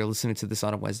Wednesday. You're listening to this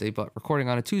on a Wednesday, but recording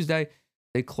on a Tuesday.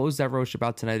 They closed that road trip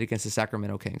out tonight against the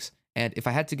Sacramento Kings. And if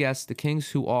I had to guess, the Kings,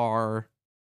 who are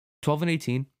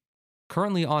 12-18,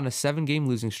 currently on a 7-game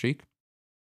losing streak.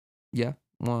 Yeah,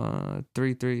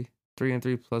 3 and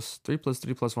 3 plus 3 plus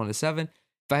 3 plus 1 is 7.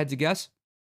 If I had to guess,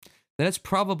 the Nets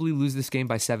probably lose this game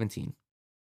by 17.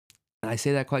 And I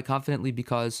say that quite confidently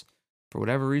because, for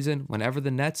whatever reason, whenever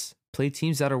the Nets play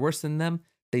teams that are worse than them,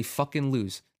 they fucking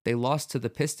lose. They lost to the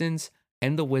Pistons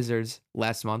and the Wizards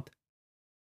last month.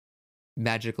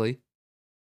 Magically.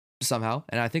 Somehow.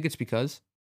 And I think it's because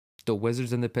the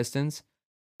Wizards and the Pistons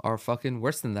are fucking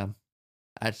worse than them.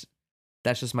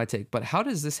 That's just my take. But how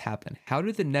does this happen? How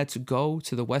did the Nets go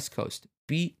to the West Coast,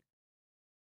 beat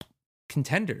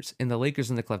contenders in the Lakers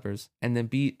and the Clippers, and then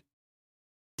beat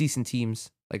decent teams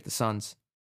like the Suns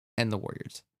and the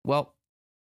Warriors? Well,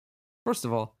 first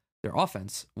of all, their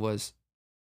offense was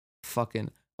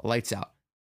fucking lights out.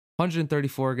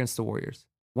 134 against the Warriors,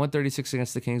 136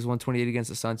 against the Kings, 128 against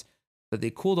the Suns. But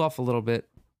they cooled off a little bit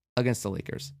against the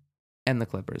Lakers and the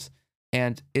Clippers.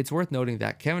 And it's worth noting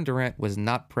that Kevin Durant was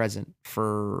not present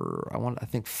for, I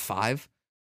think, 4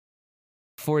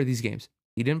 of these games.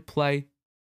 He didn't play,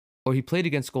 or he played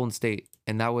against Golden State,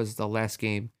 and that was the last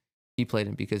game he played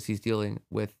in because he's dealing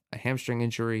with a hamstring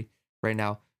injury right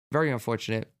now. Very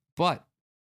unfortunate. But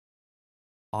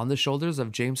on the shoulders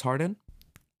of James Harden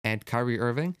and Kyrie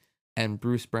Irving and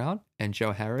Bruce Brown and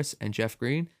Joe Harris and Jeff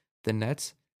Green, the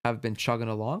Nets have been chugging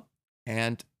along,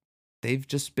 and they've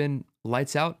just been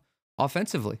lights out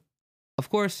offensively. Of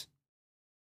course,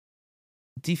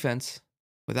 defense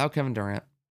without Kevin Durant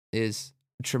is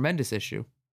a tremendous issue,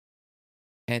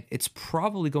 and it's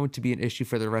probably going to be an issue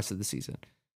for the rest of the season.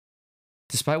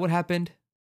 Despite what happened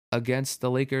against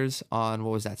the Lakers on,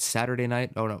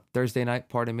 Thursday night,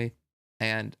 pardon me,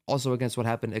 and also against what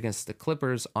happened against the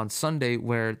Clippers on Sunday,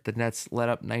 where the Nets let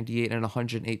up 98 and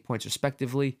 108 points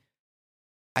respectively.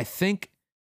 I think,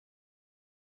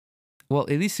 well,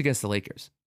 at least against the Lakers,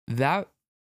 that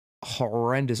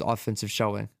horrendous offensive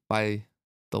showing by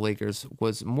the Lakers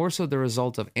was more so the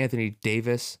result of Anthony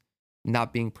Davis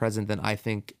not being present than I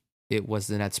think it was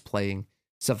the Nets playing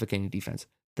suffocating defense.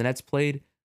 The Nets played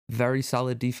very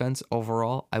solid defense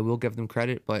overall. I will give them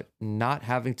credit, but not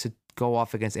having to go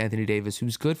off against Anthony Davis,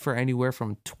 who's good for anywhere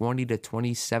from 20 to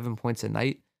 27 points a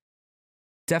night,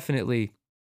 definitely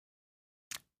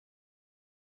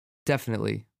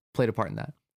played a part in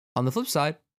that. On the flip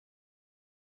side,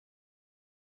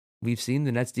 we've seen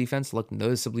the Nets defense look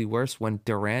noticeably worse when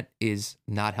Durant is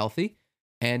not healthy.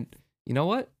 And you know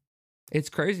what? It's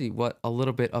crazy what a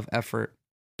little bit of effort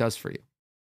does for you.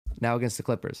 Now against the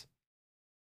Clippers,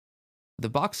 the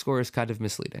box score is kind of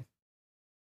misleading.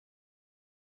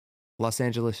 Los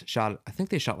Angeles shot, I think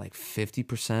they shot like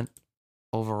 50%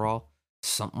 overall,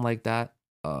 something like that.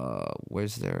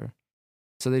 So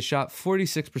they shot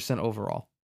 46% overall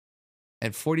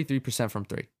and 43% from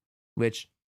 3, which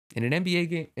in an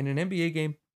NBA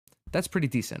game, that's pretty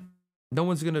decent. No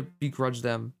one's going to begrudge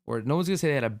them, or no one's going to say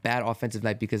they had a bad offensive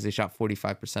night because they shot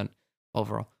 45%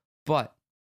 overall. But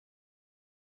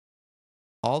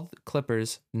all the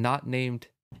Clippers, not named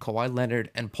Kawhi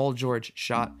Leonard and Paul George,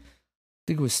 shot, I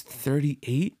think it was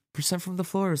 38% from the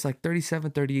floor. It was like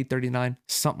 37, 38, 39,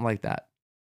 something like that.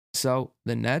 So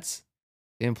the Nets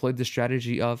employed the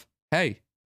strategy of, hey,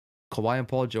 Kawhi and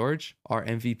Paul George are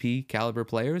MVP caliber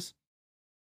players.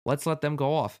 Let's let them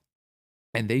go off.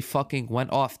 And they fucking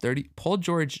went off 30. Paul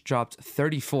George dropped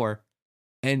 34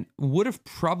 and would have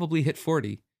probably hit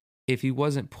 40 if he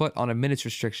wasn't put on a minutes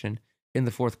restriction in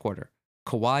the fourth quarter.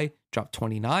 Kawhi dropped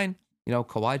 29.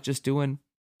 Kawhi just doing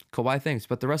Kawhi things.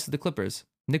 But the rest of the Clippers,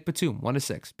 Nick Batum, 1 of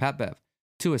 6. Pat Bev,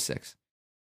 2 of 6.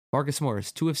 Marcus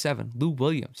Morris, 2 of 7. Lou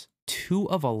Williams, 2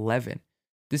 of 11.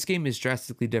 This game is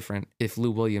drastically different if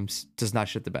Lou Williams does not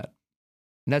shit the bed.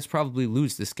 Nets probably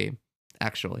lose this game,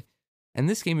 actually. And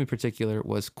this game in particular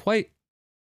was quite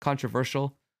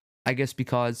controversial, I guess,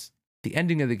 because the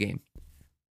ending of the game.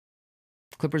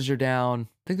 Clippers are down,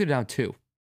 I think they're down 2.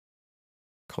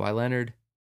 Kawhi Leonard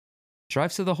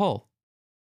drives to the hole.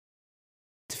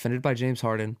 Defended by James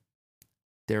Harden.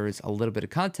 There is a little bit of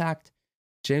contact.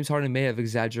 James Harden may have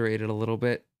exaggerated a little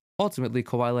bit. Ultimately,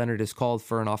 Kawhi Leonard is called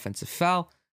for an offensive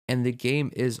foul, and the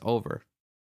game is over.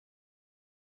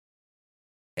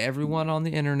 Everyone on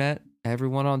the internet,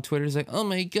 everyone on Twitter is like, oh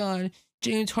my God,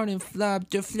 James Harden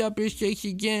flopped. The flopper strikes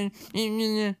again.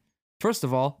 First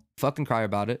of all, fucking cry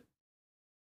about it.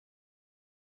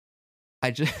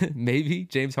 Maybe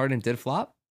James Harden did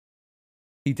flop.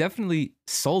 He definitely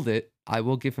sold it. I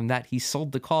will give him that. He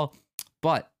sold the call.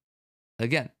 But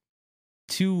again,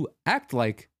 to act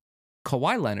like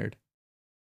Kawhi Leonard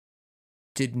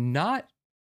did not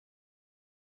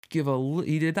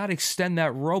he did not extend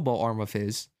that robo arm of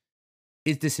his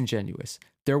is disingenuous.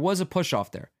 There was a push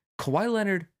off there. Kawhi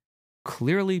Leonard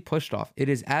clearly pushed off. It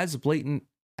is as blatant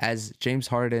as James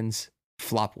Harden's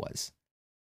flop was.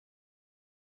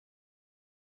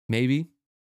 Maybe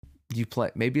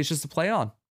it's just a play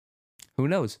on. Who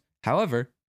knows?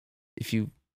 However, if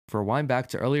you rewind back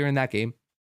to earlier in that game,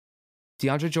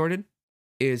 DeAndre Jordan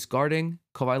is guarding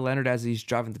Kawhi Leonard as he's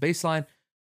driving the baseline.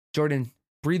 Jordan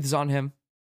breathes on him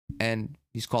and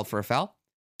he's called for a foul.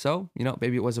 So,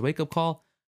 maybe it was a wake-up call.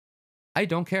 I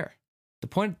don't care. The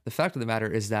fact of the matter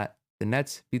is that the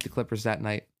Nets beat the Clippers that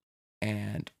night.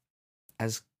 And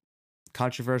as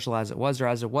controversial as it was or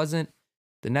as it wasn't,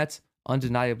 the Nets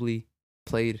undeniably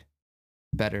played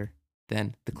better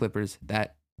than the Clippers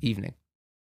that evening.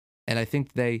 And I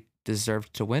think they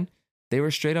deserved to win. They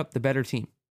were straight up the better team.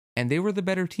 And they were the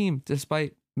better team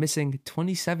despite missing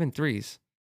 27 threes,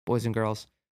 boys and girls.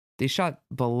 They shot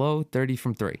below 30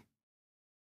 from three,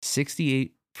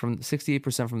 68%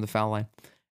 from the foul line,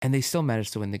 and they still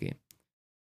managed to win the game.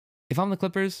 If I'm the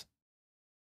Clippers,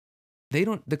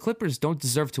 the Clippers don't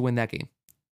deserve to win that game.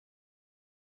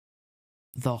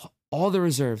 All the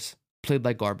reserves played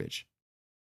like garbage.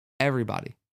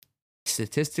 Everybody.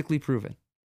 Statistically proven.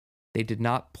 They did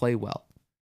not play well.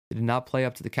 They did not play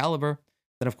up to the caliber.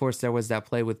 Then, of course, there was that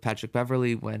play with Patrick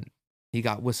Beverley when he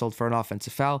got whistled for an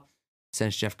offensive foul,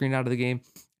 sends Jeff Green out of the game.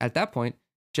 At that point,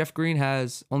 Jeff Green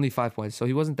has only 5 points, so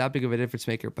he wasn't that big of a difference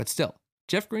maker. But still,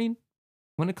 Jeff Green,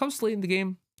 when it comes to late in the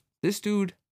game, this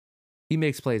dude, he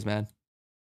makes plays, man.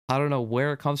 I don't know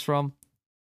where it comes from,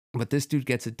 but this dude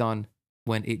gets it done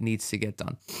when it needs to get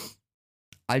done.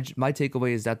 My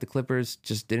takeaway is that the Clippers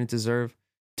just didn't deserve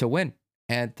to win.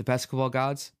 And the basketball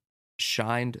gods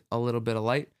shined a little bit of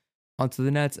light onto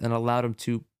the Nets and allowed them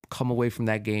to come away from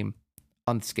that game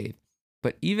unscathed.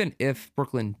 But even if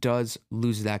Brooklyn does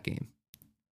lose that game,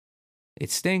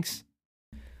 it stinks.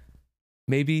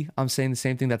 Maybe I'm saying the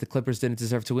same thing that the Clippers didn't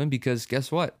deserve to win because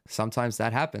guess what? Sometimes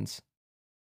that happens.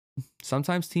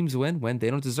 Sometimes teams win when they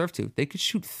don't deserve to. They could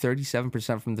shoot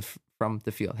 37% from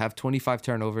the field, have 25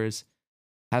 turnovers,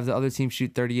 have the other team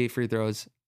shoot 38 free throws,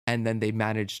 and then they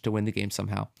manage to win the game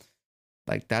somehow.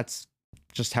 Like, that's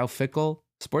just how fickle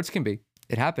sports can be.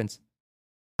 It happens.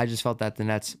 I just felt that the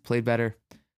Nets played better.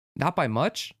 Not by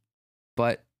much,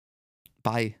 but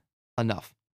by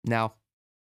enough. Now,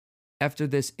 after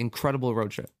this incredible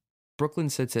road trip, Brooklyn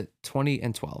sits at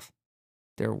 20-12.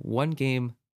 They're one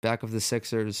game back of the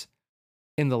Sixers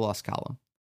in the loss column.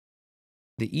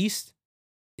 The East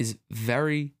is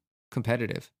very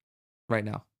competitive right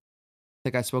now.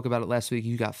 Like I spoke about it last week,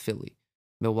 you got Philly,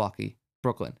 Milwaukee,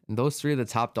 Brooklyn, and those three are the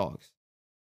top dogs.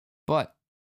 But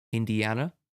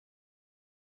Indiana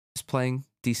is playing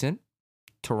decent.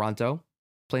 Toronto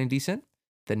playing decent.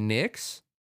 The Knicks,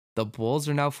 the Bulls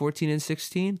are now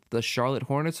 14-16. The Charlotte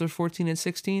Hornets are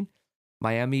 14-16.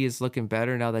 Miami is looking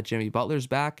better now that Jimmy Butler's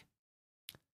back.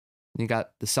 And you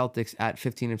got the Celtics at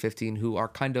 15-15, who are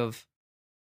kind of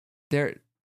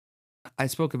I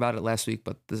spoke about it last week,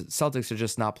 but the Celtics are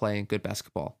just not playing good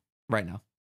basketball right now.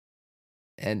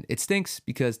 And it stinks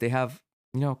because they have,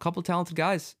 a couple talented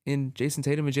guys in Jason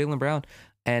Tatum and Jaylen Brown.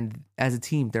 And as a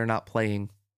team, they're not playing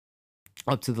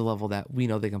up to the level that we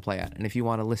know they can play at. And if you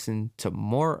want to listen to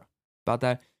more about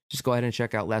that, just go ahead and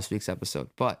check out last week's episode.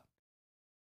 But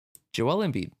Joel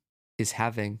Embiid is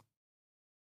having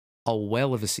a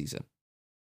whale of a season.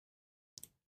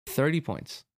 30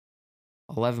 points,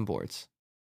 11 boards,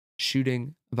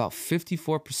 shooting about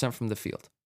 54% from the field.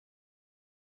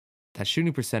 That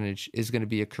shooting percentage is going to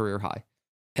be a career high.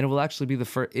 And it will actually be the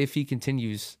first, if he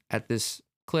continues at this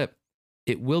clip,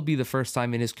 it will be the first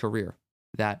time in his career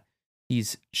that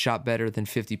he's shot better than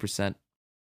 50%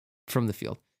 from the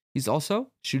field. He's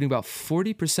also shooting about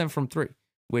 40% from three,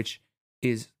 which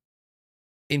is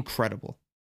incredible.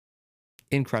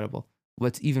 Incredible.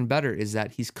 What's even better is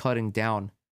that he's cutting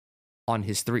down on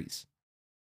his threes.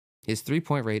 His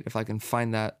 3-point rate, if I can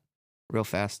find that real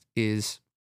fast, is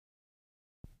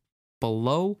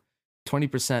below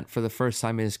 20% for the first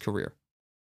time in his career.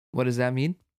 What does that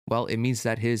mean? Well, it means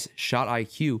that his shot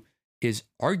IQ is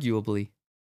arguably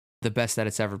the best that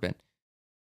it's ever been.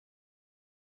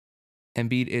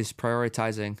 Embiid is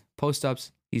prioritizing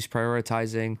post-ups. He's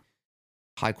prioritizing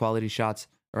high-quality shots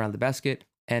around the basket.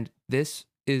 And this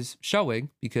is showing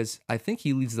because I think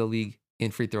he leads the league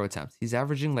in free throw attempts. He's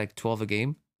averaging like 12 a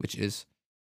game, which is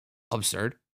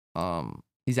absurd.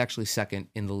 He's actually second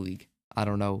in the league. I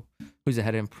don't know who's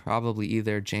ahead of him. Probably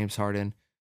either James Harden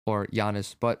or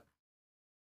Giannis. But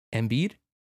Embiid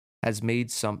has made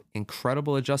some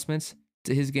incredible adjustments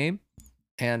to his game.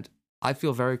 And I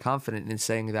feel very confident in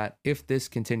saying that if this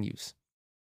continues,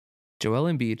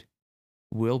 Joel Embiid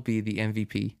will be the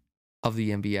MVP of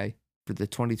the NBA for the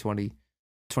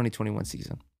 2020-2021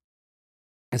 season.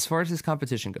 As far as his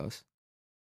competition goes,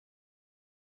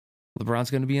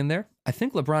 LeBron's going to be in there. I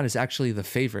think LeBron is actually the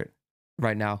favorite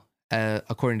right now,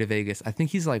 according to Vegas. I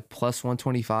think he's like plus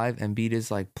 125. Embiid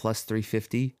is like plus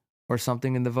 350 or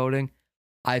something in the voting.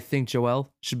 I think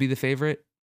Joel should be the favorite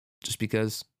just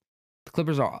because the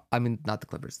Clippers are, I mean, not the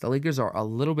Clippers. The Lakers are a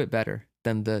little bit better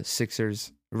than the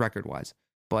Sixers record-wise.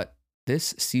 But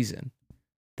this season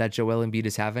that Joel Embiid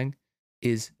is having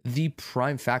is the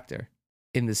prime factor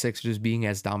in the Sixers being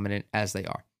as dominant as they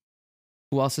are.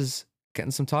 Who else is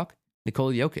getting some talk?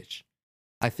 Nikola Jokic.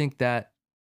 I think that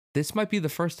this might be the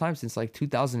first time since like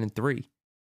 2003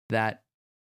 that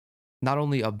not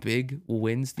only a big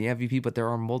wins the MVP, but there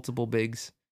are multiple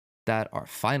bigs that are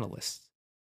finalists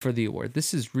for the award.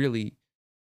 This is really,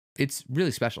 it's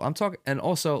really special. I'm talking, and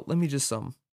also let me just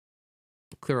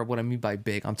clear up what I mean by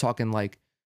big. I'm talking like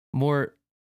more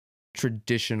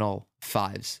traditional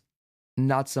fives,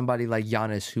 not somebody like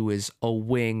Giannis who is a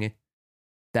wing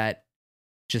that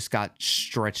just got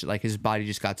stretched, like his body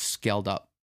just got scaled up.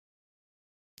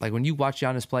 Like when you watch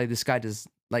Giannis play, this guy does,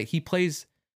 like he plays,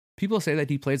 people say that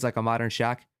he plays like a modern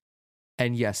Shaq.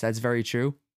 And yes, that's very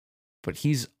true. But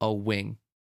he's a wing.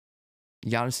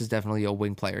 Giannis is definitely a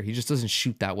wing player. He just doesn't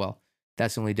shoot that well.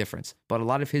 That's the only difference. But a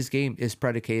lot of his game is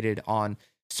predicated on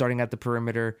starting at the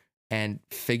perimeter and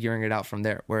figuring it out from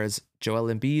there. Whereas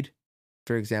Joel Embiid,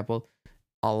 for example,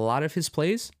 a lot of his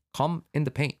plays come in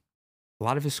the paint. A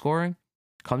lot of his scoring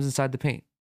comes inside the paint.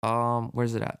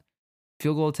 Where's it at?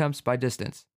 Field goal attempts by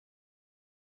distance.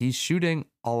 He's shooting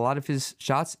a lot of his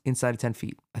shots inside of 10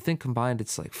 feet. I think combined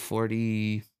it's like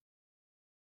 40,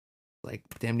 like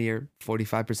damn near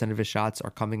 45% of his shots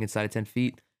are coming inside of 10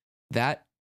 feet. That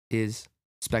is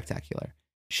spectacular.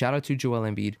 Shout out to Joel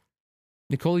Embiid.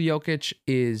 Nikola Jokic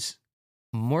is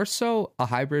more so a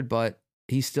hybrid, but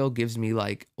he still gives me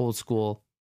like old school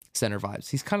center vibes.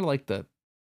 He's kind of like the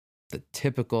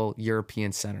typical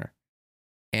European center.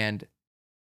 And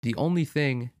the only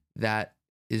thing that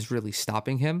is really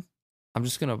stopping him, I'm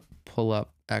just going to pull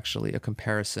up actually a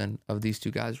comparison of these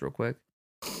two guys real quick.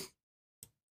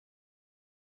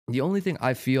 The only thing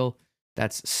I feel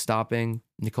that's stopping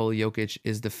Nikola Jokic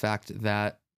is the fact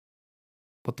that,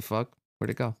 what the fuck? Where'd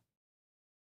it go?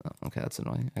 Oh, okay, that's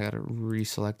annoying. I got to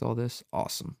reselect all this.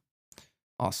 Awesome.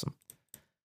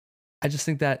 I just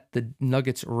think that the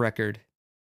Nuggets record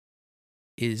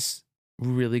is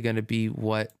really going to be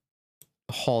what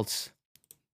halts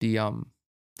the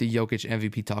Jokic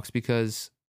MVP talks, because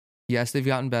yes, they've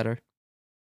gotten better.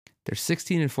 They're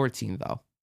 16-14 though.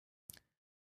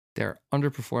 They're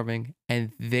underperforming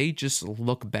and they just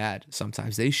look bad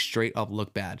sometimes. They straight up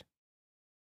look bad.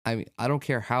 I mean, I don't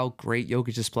care how great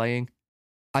Jokic is playing.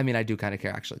 I mean, I do kind of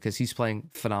care actually, because he's playing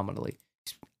phenomenally.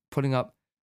 He's putting up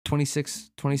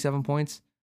 26, 27 points,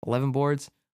 11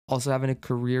 boards, also having a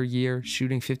career year,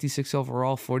 shooting 56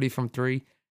 overall, 40 from three,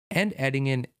 and adding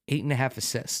in 8.5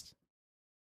 assists.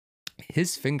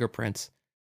 His fingerprints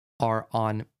are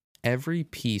on every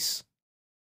piece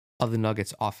of the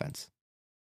Nuggets offense.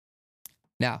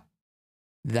 Now,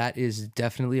 that is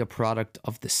definitely a product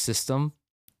of the system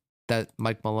that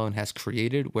Mike Malone has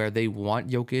created, where they want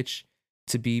Jokic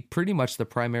to be pretty much the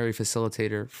primary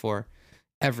facilitator for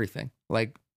everything.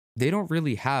 Like, they don't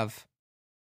really have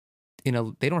they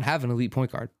don't have an elite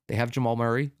point guard. They have Jamal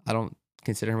Murray. I don't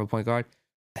consider him a point guard.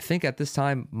 I think at this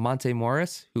time, Monte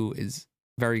Morris, who is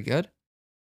very good,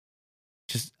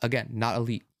 just again, not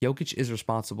elite. Jokic is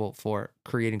responsible for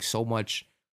creating so much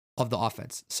of the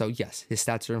offense. So yes, his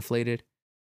stats are inflated.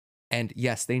 And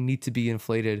yes, they need to be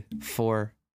inflated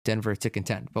for Denver to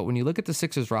contend. But when you look at the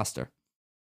Sixers roster,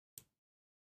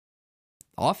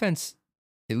 offense,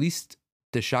 at least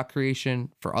the shot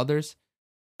creation for others,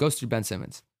 goes through Ben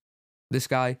Simmons. This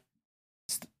guy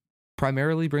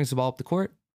primarily brings the ball up the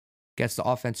court, gets the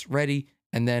offense ready,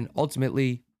 and then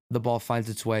ultimately the ball finds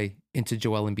its way into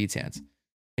Joel Embiid's hands.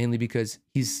 Mainly because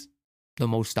he's the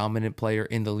most dominant player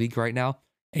in the league right now.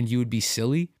 and you would be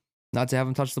silly not to have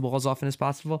him touch the ball as often as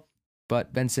possible.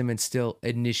 But Ben Simmons still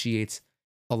initiates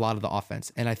a lot of the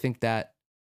offense. And I think that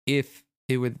if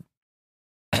it would,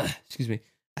 excuse me,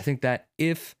 I think that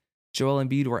if Joel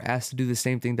Embiid were asked to do the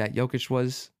same thing that Jokic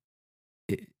was,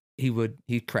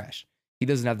 he'd crash. He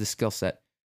doesn't have the skill set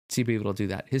to be able to do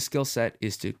that. His skill set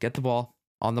is to get the ball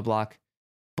on the block,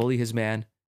 bully his man,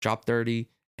 drop 30,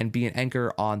 and be an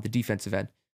anchor on the defensive end.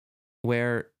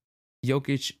 Where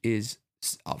Jokic is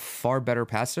a far better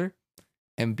passer,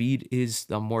 Embiid is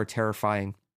the more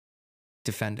terrifying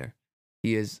defender.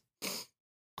 He is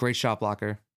great shot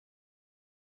blocker.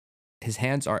 His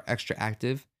hands are extra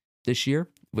active this year,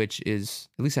 which is,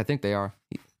 at least I think they are.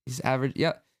 He's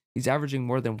averaging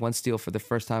more than 1 steal for the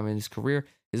first time in his career.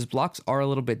 His blocks are a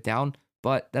little bit down,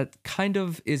 but that kind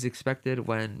of is expected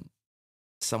when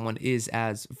someone is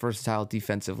as versatile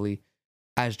defensively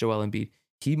as Joel Embiid.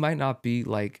 He might not be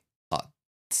like a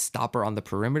stopper on the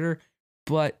perimeter,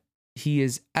 but he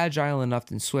is agile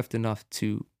enough and swift enough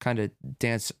to kind of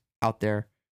dance out there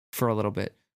for a little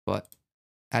bit. But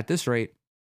at this rate,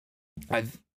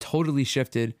 I've totally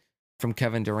shifted from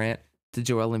Kevin Durant to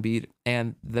Joel Embiid,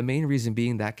 and the main reason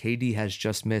being that KD has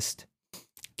just missed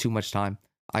too much time.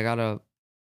 I gotta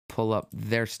pull up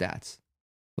their stats.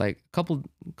 Like a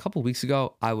couple weeks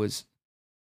ago, I was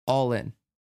all in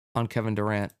on Kevin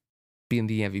Durant being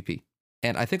the MVP,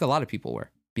 and I think a lot of people were,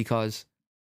 because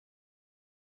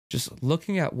just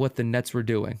looking at what the Nets were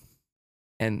doing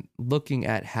and looking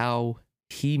at how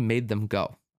he made them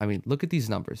go. I mean, look at these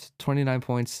numbers: 29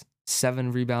 points,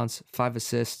 7 rebounds, 5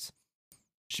 assists,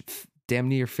 damn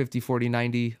near 50, 40,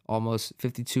 90, almost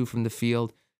 52 from the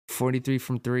field, 43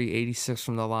 from 3, 86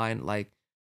 from the line. Like,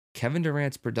 Kevin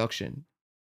Durant's production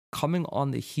coming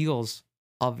on the heels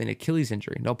of an Achilles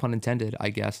injury, no pun intended, I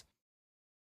guess.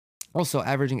 Also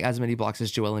averaging as many blocks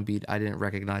as Joel Embiid. I didn't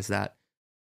recognize that.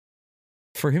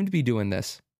 For him to be doing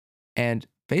this, and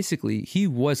basically he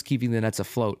was keeping the Nets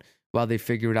afloat while they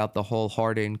figured out the whole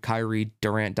Harden, Kyrie,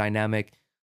 Durant dynamic.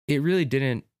 It really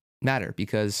didn't matter,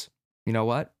 because you know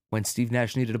what? When Steve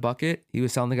Nash needed a bucket, he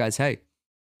was telling the guys, hey,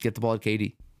 get the ball to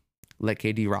KD. Let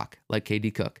KD rock. Let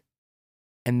KD cook.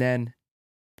 And then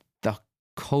the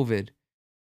COVID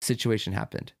situation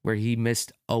happened where he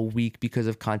missed a week because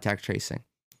of contact tracing.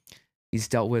 He's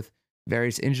dealt with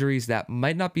various injuries that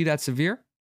might not be that severe,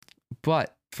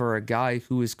 but for a guy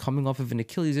who is coming off of an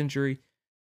Achilles injury,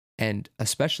 and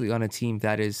especially on a team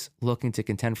that is looking to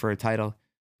contend for a title,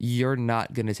 you're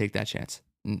not going to take that chance.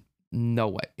 No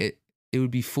way. It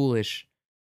would be foolish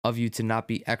of you to not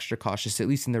be extra cautious, at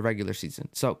least in the regular season.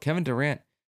 So Kevin Durant,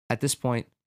 at this point,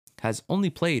 has only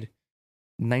played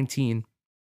 19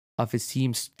 of his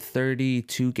team's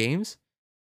 32 games.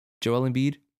 Joel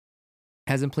Embiid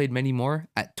hasn't played many more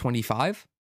at 25,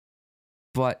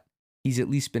 but he's at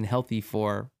least been healthy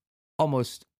for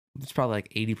almost, it's probably like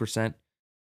 80%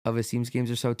 of his team's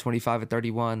games or so. 25 at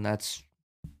 31, that's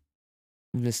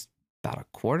just about a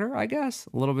quarter, I guess.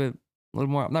 A little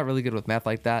more. I'm not really good with math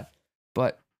like that,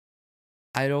 but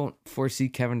I don't foresee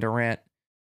Kevin Durant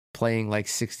playing like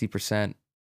 60%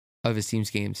 of his team's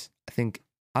games.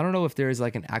 I don't know if there is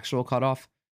like an actual cutoff,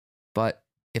 but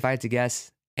if I had to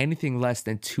guess, anything less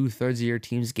than 2/3 of your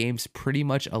team's games pretty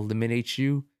much eliminates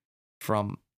you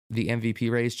from the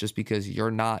MVP race, just because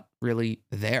you're not really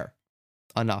there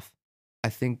enough. I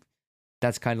think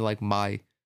that's kind of like my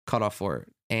cutoff for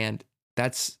it. And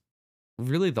that's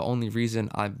really the only reason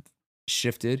I've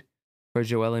shifted for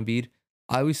Joel Embiid.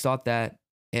 I always thought that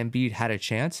Embiid had a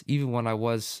chance, even when I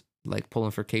was like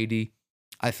pulling for KD.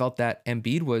 I felt that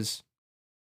Embiid was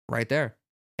right there.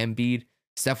 Embiid,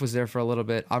 Steph was there for a little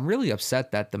bit. I'm really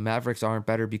upset that the Mavericks aren't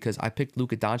better, because I picked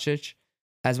Luka Doncic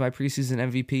as my preseason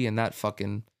MVP, and that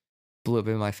fucking blew up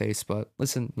in my face. But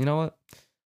listen, you know what?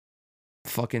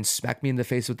 Fucking smack me in the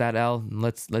face with that L, and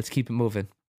let's keep it moving.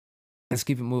 Let's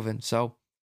keep it moving. So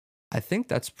I think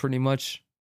that's pretty much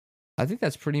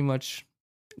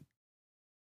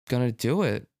gonna do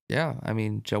it. Yeah, I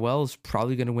mean, Joel's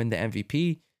probably gonna win the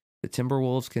MVP. The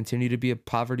Timberwolves continue to be a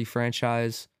poverty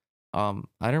franchise. I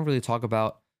didn't really talk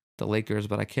about the Lakers,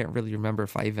 but I can't really remember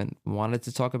if I even wanted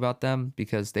to talk about them,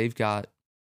 because they got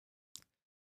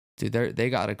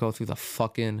to go through the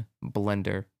fucking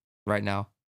blender right now.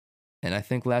 And I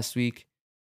think last week,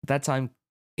 at that time,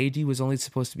 AD was only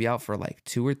supposed to be out for like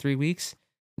 2 or 3 weeks.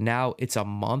 Now it's a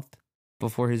month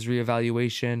before his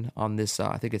reevaluation on this,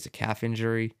 I think it's a calf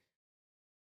injury.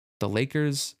 The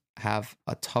Lakers have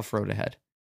a tough road ahead.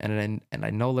 And I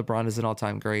know LeBron is an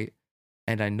all-time great,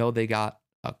 and I know they got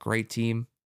a great team.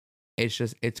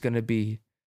 It's going to be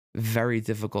very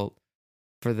difficult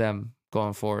for them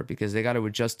going forward, because they got to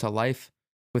adjust to life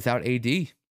without AD.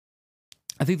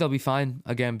 I think they'll be fine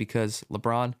again because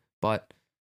LeBron, but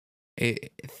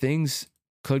things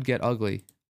could get ugly.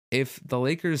 If the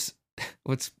Lakers,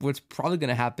 what's probably going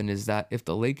to happen is that if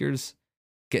the Lakers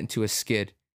get into a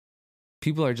skid,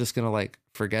 people are just going to like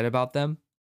forget about them.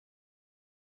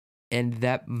 And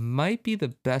that might be the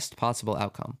best possible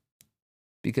outcome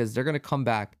because they're going to come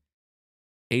back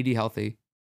AD healthy,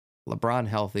 LeBron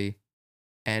healthy,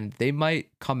 and they might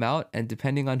come out, and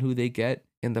depending on who they get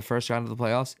in the first round of the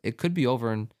playoffs, it could be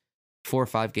over in 4 or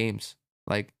 5 games.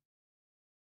 Like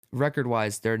record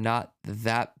wise, they're not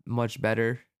that much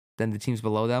better than the teams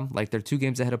below them. Like they're 2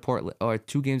 games ahead of Portland, or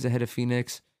 2 games ahead of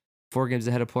Phoenix, 4 games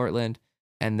ahead of Portland,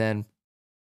 and then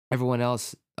everyone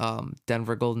else,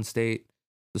 Denver, Golden State,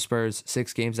 the Spurs,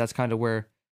 6 games. That's kind of where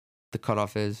the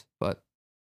cutoff is. But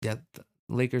yeah, the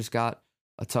Lakers got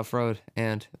a tough road.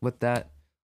 And with that,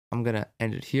 I'm going to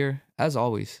end it here. As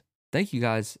always, thank you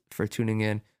guys for tuning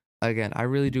in. Again, I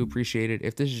really do appreciate it.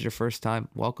 If this is your first time,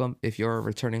 welcome. If you're a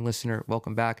returning listener,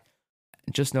 welcome back.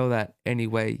 Just know that any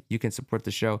way you can support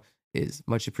the show is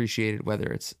much appreciated,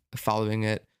 whether it's following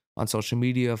it on social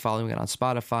media, following it on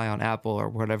Spotify, on Apple, or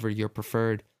whatever your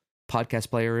preferred podcast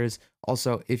player is.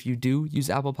 Also, if you do use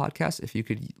Apple Podcasts, if you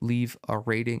could leave a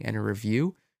rating and a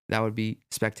review, that would be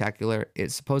spectacular.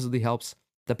 It supposedly helps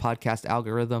the podcast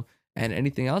algorithm. And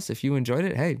anything else, if you enjoyed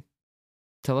it, hey,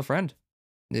 tell a friend.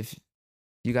 If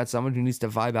you got someone who needs to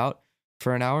vibe out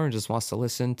for an hour and just wants to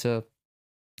listen to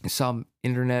some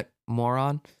internet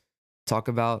moron talk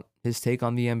about his take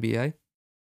on the NBA,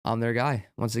 I'm their guy.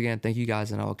 Once again, thank you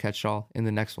guys, and I will catch y'all in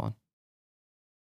the next one.